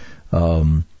world.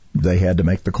 They had to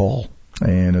make the call.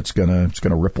 And it's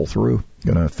gonna ripple through,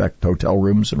 gonna affect hotel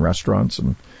rooms and restaurants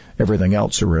and everything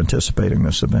else who are anticipating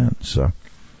this event. So,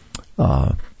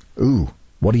 what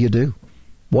do you do?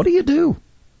 What do you do?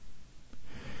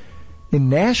 In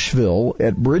Nashville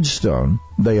at Bridgestone,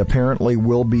 they apparently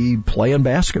will be playing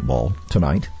basketball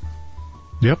tonight.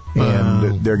 Yep.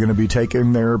 And they're going to be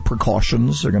taking their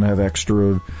precautions. They're going to have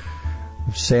extra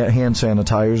hand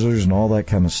sanitizers and all that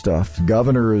kind of stuff. The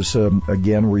governor has,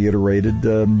 again, reiterated,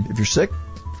 if you're sick,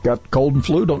 got cold and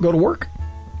flu, don't go to work.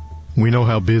 We know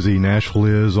how busy Nashville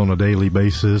is on a daily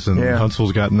basis, and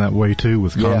Huntsville's gotten that way, too,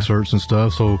 with concerts and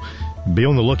stuff. So be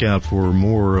on the lookout for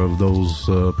more of those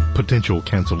potential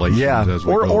cancellations as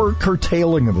we go. Or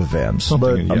curtailing of events.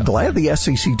 But I'm glad the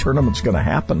SEC tournament's going to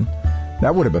happen.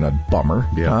 That would have been a bummer.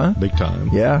 Yeah, big time.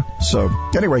 Yeah. So,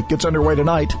 anyway, gets underway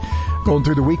tonight. Going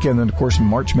through the weekend, and, of course,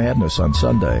 March Madness on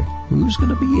Sunday. Who's going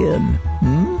to be in?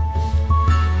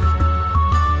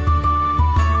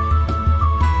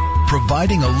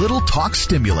 Providing a little talk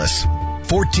stimulus.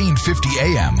 1450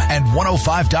 AM and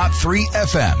 105.3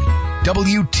 FM.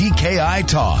 WTKI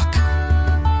Talk.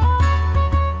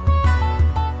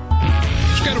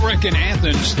 Got a wreck in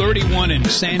Athens, 31 in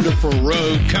Sandifer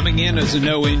Road, coming in as a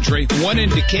no injury. One in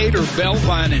Decatur,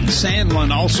 Belvine, and Sandlin,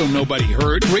 also nobody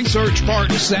hurt. Research Park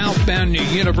southbound New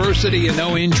University, a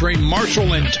no injury.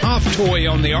 Marshall and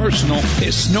Toftoy on the Arsenal.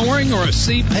 Is snoring or a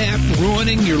CPAP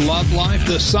ruining your love life?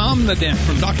 The Somnodent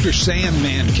from Dr.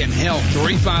 Sandman can help.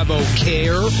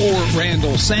 350-CARE or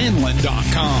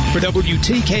RandallSandlin.com. For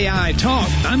WTKI Talk,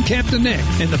 I'm Captain Nick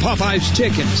in the Popeyes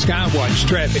Chicken Skywatch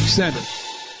Traffic Center.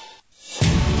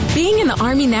 Being in the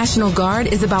Army National Guard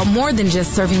is about more than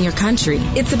just serving your country.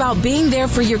 It's about being there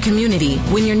for your community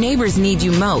when your neighbors need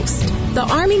you most. The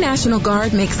Army National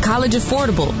Guard makes college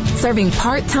affordable. Serving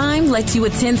part-time lets you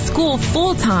attend school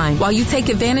full-time while you take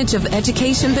advantage of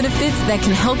education benefits that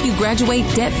can help you graduate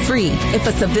debt-free. If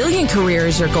a civilian career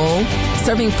is your goal,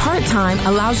 serving part-time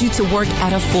allows you to work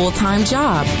at a full-time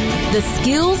job. The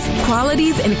skills,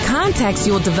 qualities, and contacts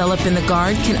you'll develop in the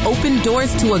Guard can open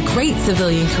doors to a great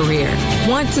civilian career.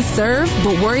 Want to serve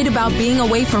but worried about being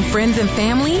away from friends and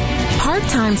family?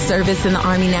 Part-time service in the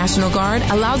Army National Guard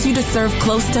allows you to serve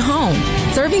close to home.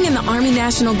 Serving in the Army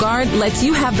National Guard lets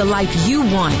you have the life you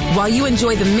want while you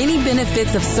enjoy the many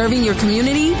benefits of serving your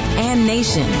community and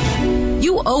nation.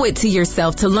 You owe it to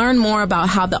yourself to learn more about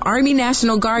how the Army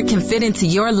National Guard can fit into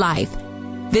your life.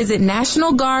 Visit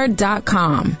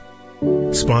NationalGuard.com.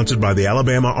 Sponsored by the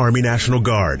Alabama Army National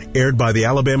Guard. Aired by the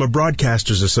Alabama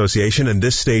Broadcasters Association and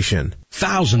this station.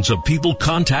 Thousands of people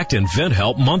contact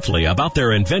InventHelp monthly about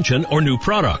their invention or new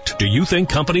product. Do you think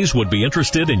companies would be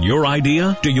interested in your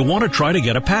idea? Do you want to try to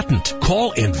get a patent?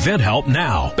 Call InventHelp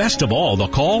now. Best of all, the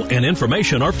call and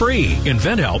information are free.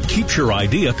 InventHelp keeps your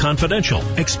idea confidential,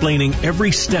 explaining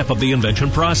every step of the invention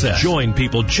process. Join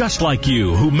people just like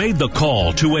you who made the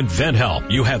call to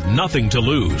InventHelp. You have nothing to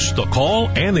lose. The call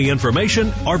and the information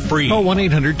consultation are free. Call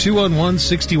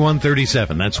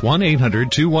 1-800-211-6137. That's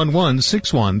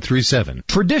 1-800-211-6137.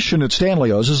 Tradition at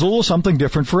Stanley's is a little something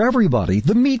different for everybody.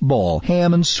 The meatball,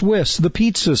 ham and Swiss, the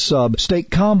pizza sub, steak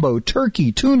combo,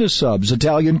 turkey, tuna subs,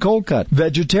 Italian cold cut,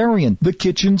 vegetarian, the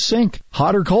kitchen sink.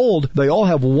 Hot or cold, they all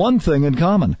have one thing in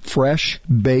common: fresh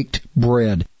baked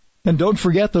bread. And don't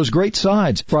forget those great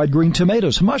sides: fried green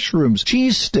tomatoes, mushrooms,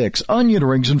 cheese sticks, onion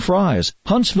rings, and fries.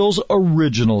 Huntsville's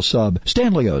original sub.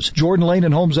 Stanley's, Jordan Lane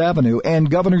and Holmes Avenue, and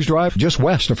Governor's Drive, just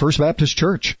west of First Baptist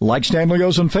Church. Like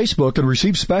Stanley's on Facebook and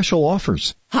receive special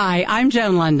offers. Hi, I'm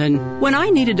Joan London. When I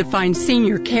needed to find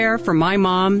senior care for my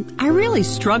mom, I really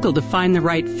struggled to find the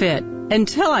right fit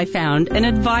until I found an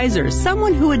advisor,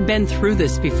 someone who had been through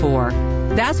this before.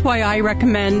 That's why I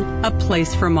recommend A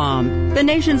Place for Mom, the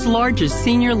nation's largest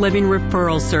senior living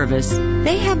referral service.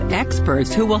 They have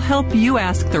experts who will help you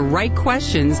ask the right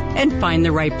questions and find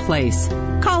the right place.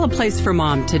 Call A Place for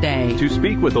Mom today. To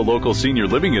speak with a local senior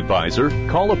living advisor,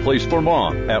 call A Place for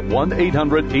Mom at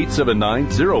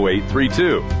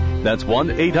 1-800-879-0832. That's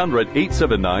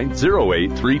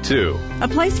 1-800-879-0832. A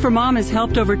Place for Mom has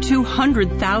helped over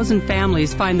 200,000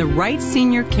 families find the right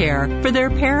senior care for their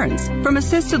parents, from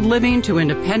assisted living to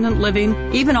independent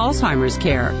living, even Alzheimer's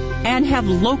care, and have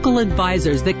local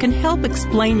advisors that can help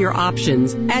explain your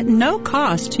options at no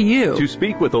cost to you. To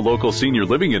speak with a local senior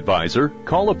living advisor,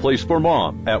 call A Place for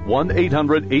Mom at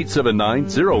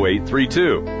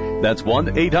 1-800-879-0832. That's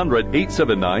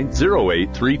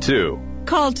 1-800-879-0832.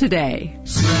 Call today.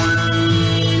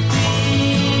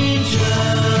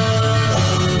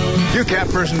 You a cat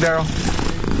person, Daryl?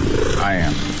 I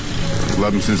am.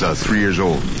 Love him since I was 3 years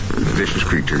old. Vicious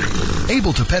creature.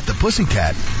 Able to pet the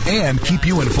pussycat and keep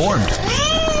you informed.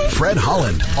 Fred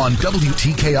Holland on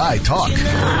WTKI Talk.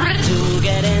 To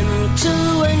get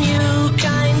into a new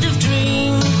kind of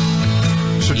dream.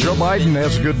 So Joe Biden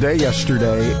has a good day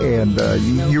yesterday, and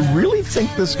you really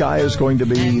think this guy is going to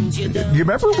be... You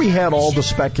remember we had all the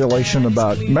speculation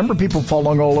about... Remember people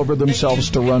falling all over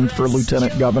themselves to run for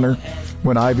lieutenant governor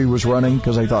when Ivy was running?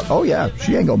 Because they thought, oh, yeah,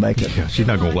 she ain't going to make it. Yeah, she's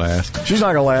not going to last. She's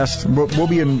not going to last. We'll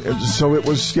be in... So it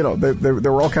was,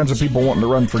 there were all kinds of people wanting to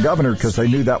run for governor because they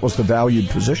knew that was the valued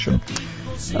position.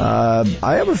 I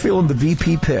have a feeling the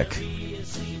VP pick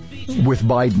with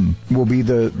Biden will be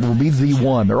the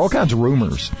one. There are all kinds of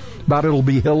rumors about it'll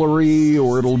be Hillary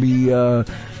or it'll be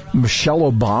Michelle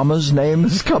Obama's name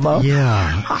has come up.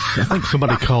 Yeah, I think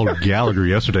somebody called Gallagher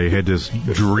yesterday had this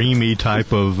dreamy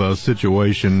type of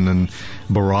situation, and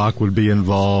Barack would be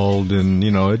involved, and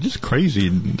just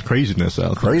craziness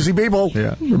out there. Crazy people.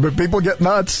 Yeah, but people get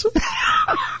nuts.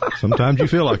 Sometimes you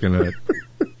feel like a nut.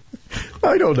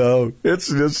 I don't know. It's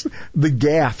just, the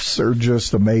gaffes are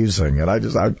just amazing. And I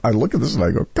look at this and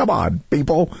I go, come on,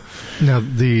 people. Now,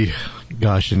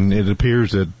 and it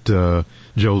appears that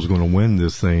Joe's going to win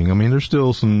this thing. I mean, there's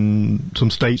still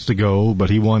some states to go, but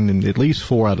he won in at least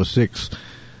 4 out of 6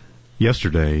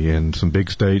 yesterday in some big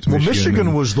states. Well,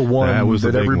 Michigan was the one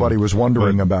that everybody was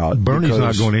wondering about. Bernie's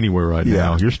not going anywhere right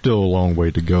now. You're still a long way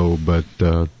to go, but,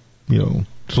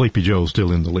 Sleepy Joe's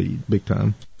still in the lead, big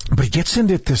time. But he gets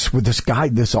into this with this guy,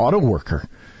 this auto worker.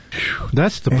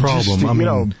 That's the problem.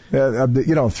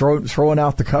 Throwing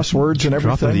out the cuss words and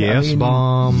everything. Dropping the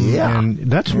S-bomb. Yeah.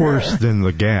 And that's worse than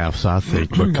the gaffes, I think.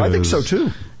 Because, I think so,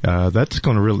 too. That's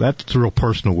real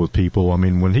personal with people. I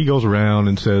mean, when he goes around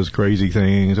and says crazy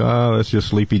things, that's just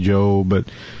Sleepy Joe, but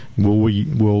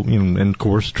and of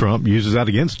course Trump uses that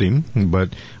against him, but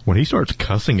when he starts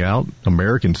cussing out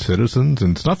American citizens,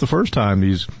 and it's not the first time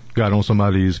he's got on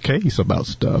somebody's case about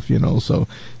stuff, so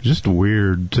just a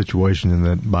weird situation in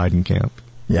that Biden camp.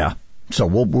 Yeah. So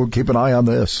we'll keep an eye on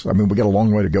this. I mean, we got a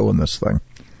long way to go in this thing.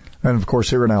 And of course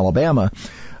here in Alabama,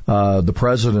 the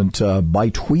president, by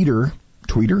tweet,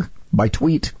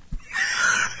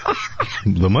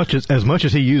 as much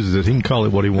as he uses it, he can call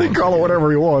it what he wants. He can call it whatever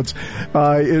he wants.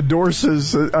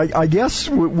 Endorses, I guess,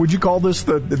 would you call this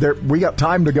we got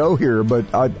time to go here,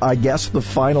 but I guess the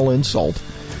final insult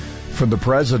from the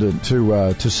president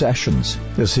to Sessions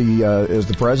as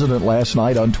the president last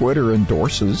night on Twitter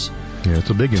endorses. Yeah, it's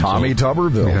a big insult. Tommy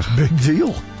Tuberville. Yeah. Big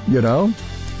deal,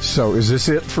 So is this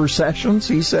it for Sessions?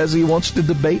 He says he wants to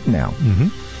debate now. Mm-hmm.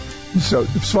 So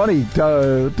it's funny,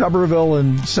 Tuberville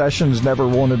and Sessions never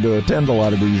wanted to attend a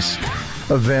lot of these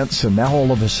events, and now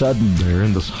all of a sudden they're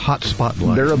in this hot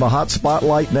spotlight. They're in the hot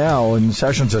spotlight now, and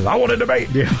Sessions says, I want to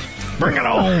debate. Yeah. Bring it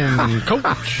on,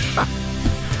 coach.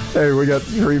 Hey, we got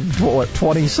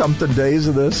 20-something days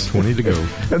of this? 20 to go.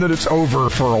 And then it's over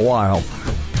for a while.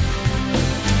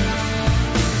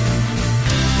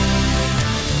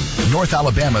 North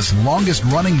Alabama's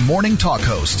longest-running morning talk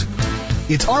host.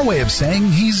 It's our way of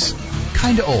saying he's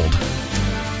kinda old.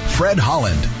 Fred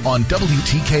Holland on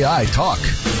WTKI Talk.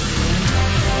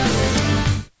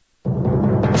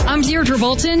 I'm Deirdre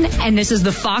Bolton, and this is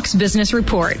the Fox Business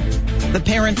Report. The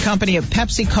parent company of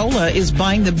Pepsi-Cola is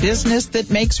buying the business that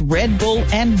makes Red Bull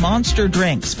and Monster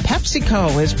drinks.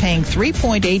 PepsiCo is paying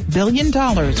 $3.8 billion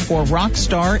for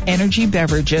Rockstar Energy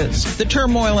beverages. The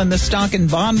turmoil in the stock and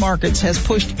bond markets has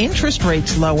pushed interest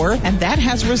rates lower, and that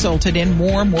has resulted in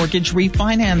more mortgage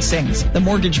refinancings. The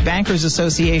Mortgage Bankers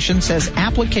Association says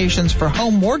applications for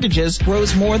home mortgages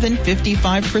rose more than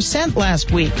 55% last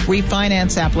week.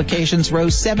 Refinance applications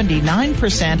rose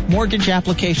 79%. Mortgage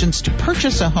applications to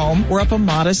purchase a home were up a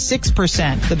modest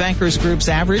 6%. The Bankers Group's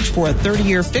average for a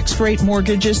 30-year fixed-rate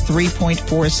mortgage is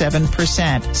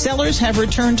 3.47%. Sellers have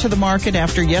returned to the market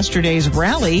after yesterday's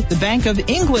rally. The Bank of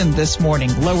England this morning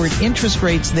lowered interest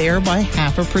rates there by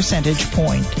 0.5 percentage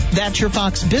point. That's your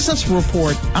Fox Business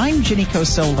Report. I'm Ginny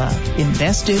Cosola.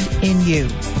 Invested in you.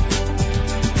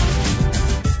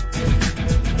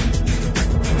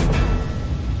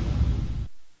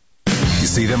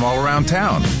 See them all around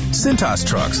town. Cintas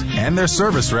trucks and their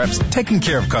service reps taking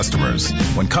care of customers.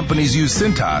 When companies use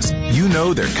Cintas, you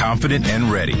know they're confident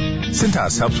and ready.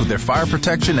 Cintas helps with their fire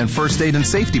protection and first aid and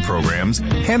safety programs,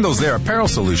 handles their apparel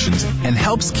solutions, and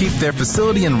helps keep their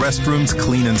facility and restrooms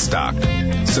clean and stocked.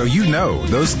 So you know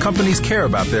those companies care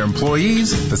about their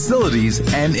employees, facilities,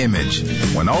 and image.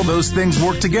 When all those things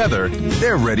work together,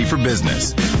 they're ready for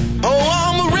business. Oh,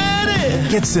 I'm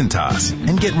ready! Get Cintas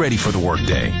and get ready for the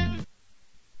workday.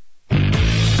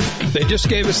 They just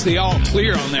gave us the all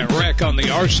clear on that wreck on the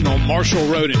Arsenal Marshall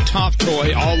Road in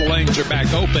Toftoy. All the lanes are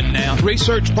back open now.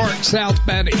 Research Park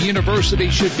southbound at University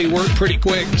should be worked pretty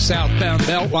quick. Southbound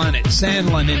Beltline at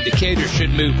Sandlin in Decatur should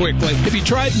move quickly. If you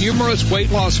tried numerous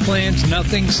weight loss plans,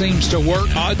 nothing seems to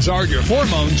work. Odds are your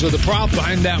hormones are the problem.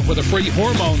 Find out with a free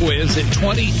hormone quiz at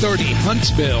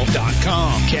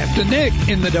 2030huntsville.com. Captain Nick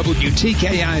in the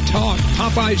WTKI Talk,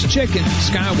 Popeye's Chicken,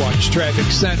 Skywatch Traffic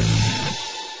Center.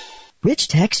 Rich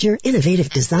texture, innovative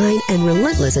design, and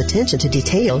relentless attention to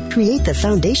detail create the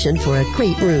foundation for a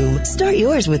great room. Start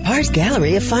yours with Pars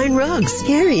Gallery of Fine Rugs,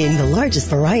 carrying the largest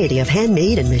variety of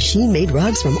handmade and machine-made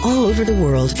rugs from all over the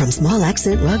world, from small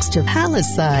accent rugs to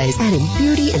palace size, adding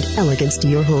beauty and elegance to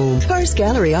your home. Pars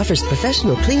Gallery offers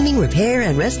professional cleaning, repair,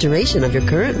 and restoration of your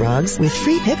current rugs with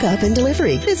free pickup and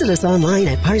delivery. Visit us online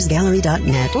at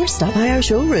parsgallery.net or stop by our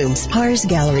showrooms. Pars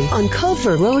Gallery on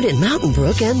Culver Road in Mountain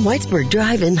Brook and Whitesburg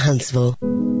Drive in Huntsville.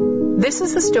 This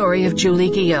is the story of Julie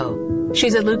Guillot.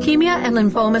 She's a Leukemia and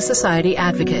Lymphoma Society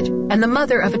advocate and the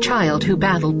mother of a child who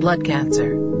battled blood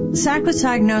cancer. Zach was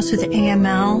diagnosed with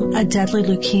AML, a deadly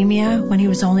leukemia, when he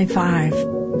was only 5.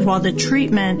 While the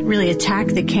treatment really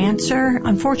attacked the cancer,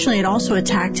 unfortunately it also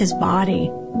attacked his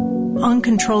body.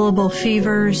 Uncontrollable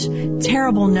fevers,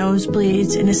 terrible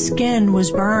nosebleeds, and his skin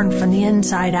was burned from the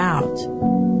inside out.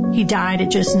 He died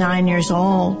at just 9 years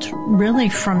old, really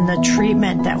from the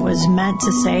treatment that was meant to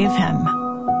save him.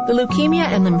 The Leukemia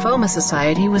and Lymphoma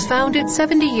Society was founded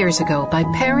 70 years ago by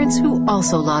parents who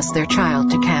also lost their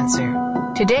child to cancer.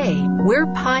 Today, we're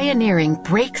pioneering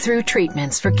breakthrough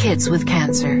treatments for kids with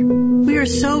cancer. We are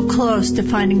so close to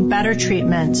finding better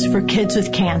treatments for kids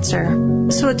with cancer.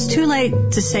 So it's too late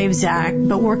to save Zach,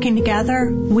 but working together,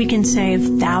 we can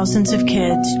save thousands of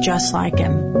kids just like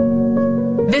him.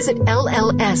 Visit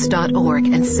LLS.org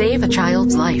and save a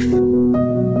child's life.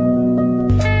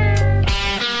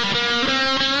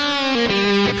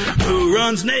 Who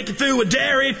runs naked through a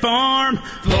dairy farm?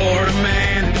 Florida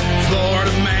man,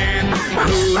 Florida man.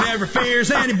 Who never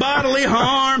fears any bodily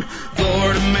harm?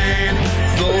 Florida man,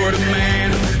 Florida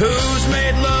man. Who's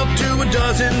made love to a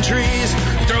dozen trees?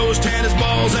 Throws tennis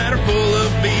balls that are full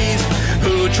of bees.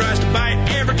 Who tries to bite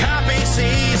every cop he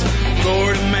sees?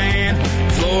 Florida man,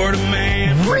 Florida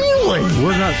man. Really?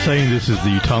 We're not saying this is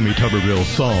the Tommy Tuberville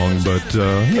song, but,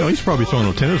 he's probably thrown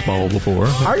a tennis ball before.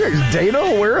 Is Dana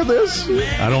aware of this?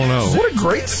 I don't know. What a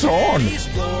great song.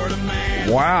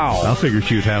 Wow. I figured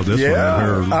she'd have this one in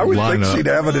her I would lineup. think she'd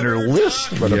have it in her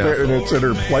list, but apparently it's in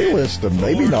her playlist, and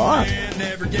maybe not.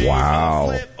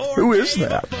 Wow. Who is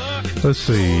that? Let's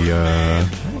see. I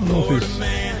don't know if he's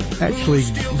actually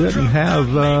doesn't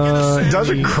have...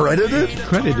 doesn't credit it?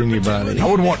 Credit anybody. I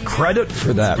would want credit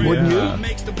for that, wouldn't you?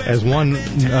 As one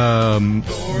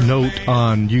note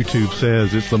on YouTube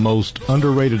says, it's the most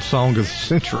underrated song of the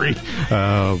century.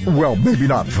 Well, maybe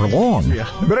not for long. Yeah.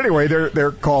 But anyway,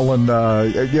 they're calling,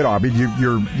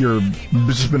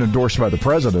 this has been endorsed by the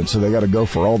president, so they got to go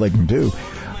for all they can do.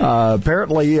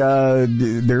 Apparently,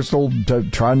 they're still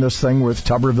trying this thing with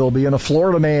Tuberville being a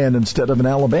Florida man instead of an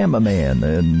Alabama man,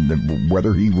 and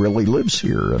whether he really lives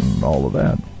here and all of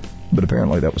that. But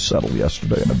apparently that was settled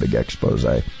yesterday in a big expose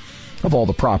of all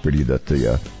the property that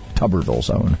the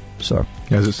Tubervilles own. So,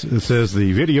 as it says,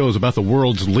 the video is about the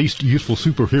world's least useful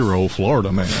superhero,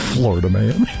 Florida Man. Florida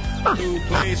Man. Who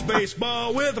plays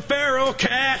baseball with a feral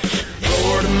cat?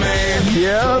 Florida Man.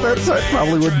 Yeah, that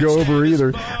probably wouldn't go over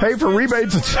either. Hey, for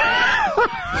rebates,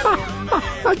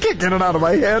 I can't get it out of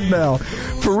my head now.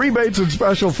 For rebates and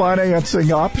special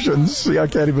financing options, see, I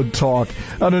can't even talk,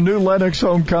 on a new Lennox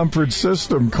home comfort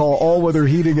system, call All Weather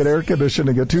Heating and Air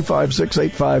Conditioning at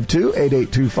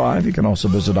 256-852-8825. You can also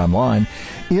visit online,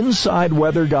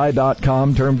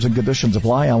 InsideWeatherGuy.com. Terms and conditions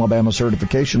apply. Alabama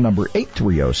certification number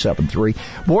 83073.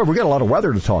 Boy, we got a lot of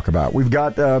weather to talk about. We've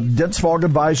got dense fog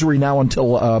advisory now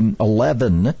until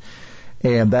 11.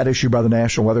 And that issued by the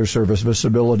National Weather Service.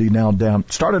 Visibility now down.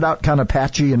 Started out kind of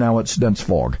patchy, and now it's dense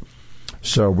fog.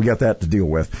 So we got that to deal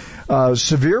with.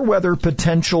 Severe weather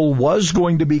potential was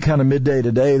going to be kind of midday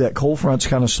today. That cold front's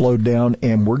kind of slowed down,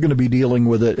 and we're going to be dealing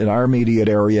with it in our immediate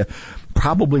area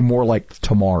probably more like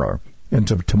tomorrow,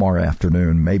 into tomorrow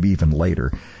afternoon, maybe even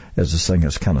later, as this thing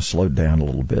has kind of slowed down a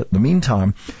little bit. In the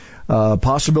meantime,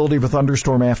 possibility of a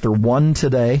thunderstorm after 1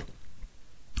 today.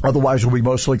 Otherwise, we'll be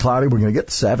mostly cloudy. We're going to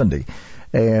get 70.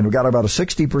 And we've got about a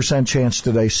 60% chance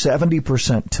today,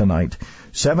 70% tonight,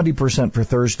 70% for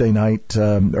Thursday night,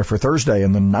 or for Thursday,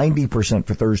 and then 90%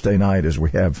 for Thursday night as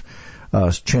we have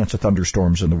a chance of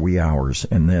thunderstorms in the wee hours.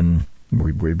 And then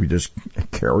we just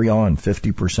carry on,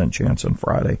 50% chance on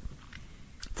Friday,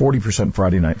 40%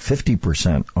 Friday night,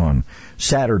 50% on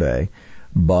Saturday.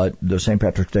 But the St.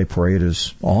 Patrick's Day parade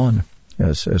is on,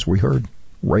 as we heard,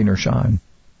 rain or shine.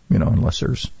 You know, unless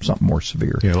there's something more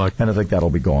severe. Yeah, and I think that'll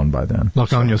be gone by then.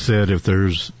 Like Anya said, if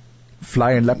there's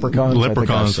flying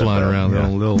leprechauns flying around, yeah.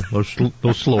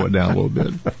 they'll slow it down a little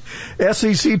bit.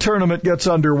 SEC tournament gets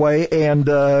underway, and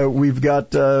we've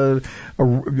got the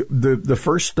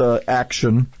first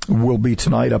action will be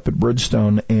tonight up at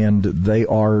Bridgestone, and they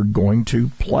are going to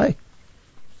play.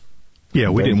 Yeah,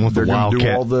 we didn't want the Wildcats.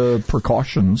 Do all the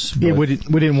precautions. Yeah, we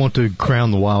didn't want to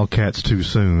crown the Wildcats too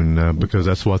soon because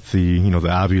that's what the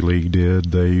Ivy League did.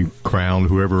 They crowned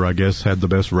whoever I guess had the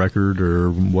best record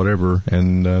or whatever,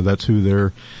 and that's who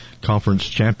their conference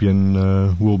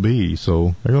champion will be.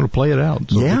 So they're going to play it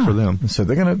out. So good for them. So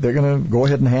they're gonna go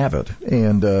ahead and have it.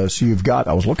 And so you've got.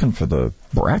 I was looking for the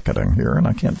bracketing here, and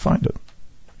I can't find it.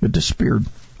 It disappeared.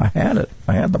 I had it.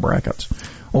 I had the brackets.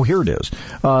 Oh, here it is.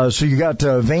 So you got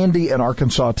Vandy and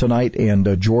Arkansas tonight,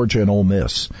 and Georgia and Ole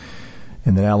Miss,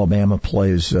 and then Alabama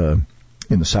plays in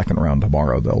the second round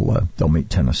tomorrow. They'll meet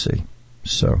Tennessee.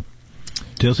 So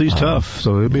Tennessee's tough,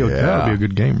 so that'll be a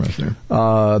good game right there.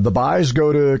 The byes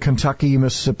go to Kentucky,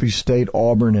 Mississippi State,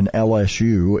 Auburn, and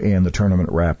LSU, and the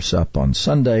tournament wraps up on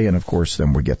Sunday. And of course,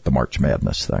 then we get the March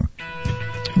Madness thing,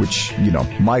 which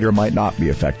might or might not be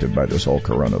affected by this whole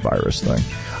coronavirus thing.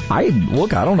 I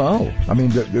don't know. I mean,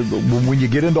 when you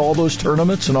get into all those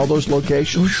tournaments and all those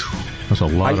locations, that's a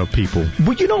lot of people.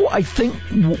 But I think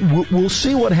we'll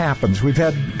see what happens. We've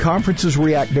had conferences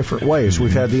react different ways.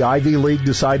 We've had the Ivy League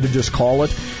decide to just call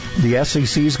it. The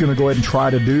SEC is going to go ahead and try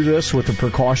to do this with the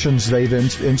precautions they've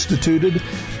instituted.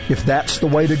 If that's the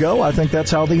way to go, I think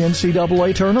that's how the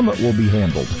NCAA tournament will be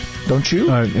handled. Don't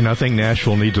you? And I think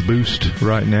Nashville needs a boost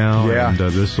right now. Yeah. And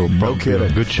this will be a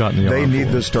good shot in the arm. They need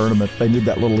this tournament. They need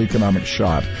that little economic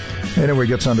shot. Anyway, it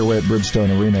gets underway at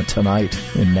Bridgestone Arena tonight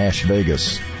in Nash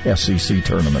Vegas. SEC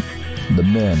tournament. The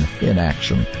men in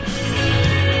action.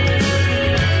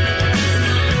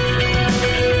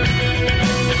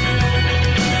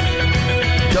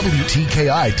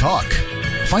 WTKI Talk.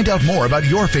 Find out more about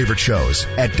your favorite shows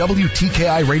at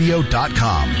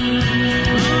WTKIRadio.com.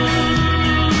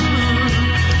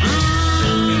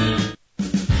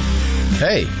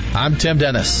 Hey, I'm Tim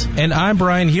Dennis. And I'm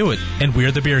Brian Hewitt, and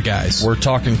we're the Beer Guys. We're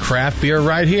talking craft beer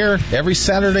right here every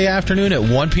Saturday afternoon at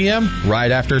 1 p.m. right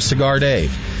after Cigar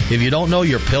Dave. If you don't know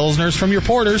your Pilsners from your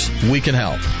Porters, we can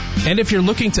help. And if you're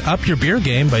looking to up your beer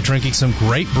game by drinking some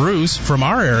great brews from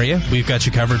our area, we've got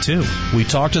you covered too. We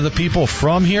talk to the people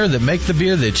from here that make the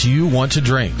beer that you want to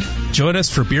drink. Join us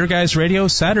for Beer Guys Radio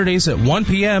Saturdays at 1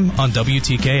 p.m. on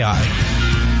WTKI.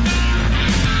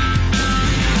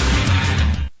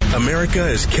 America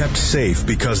is kept safe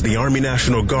because the Army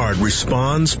National Guard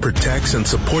responds, protects, and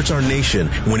supports our nation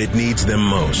when it needs them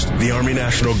most. The Army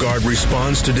National Guard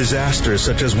responds to disasters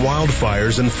such as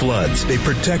wildfires and floods. They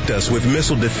protect us with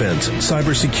missile defense,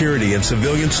 cybersecurity, and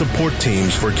civilian support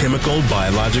teams for chemical,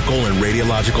 biological, and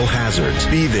radiological hazards.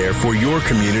 Be there for your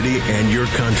community and your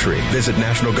country. Visit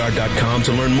NationalGuard.com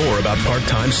to learn more about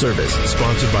part-time service.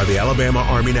 Sponsored by the Alabama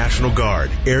Army National Guard.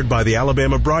 Aired by the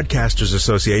Alabama Broadcasters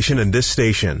Association and this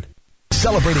station.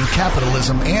 Celebrating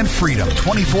capitalism and freedom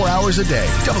 24 hours a day.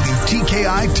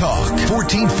 WTKI Talk,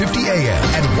 1450 AM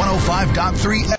and 105.3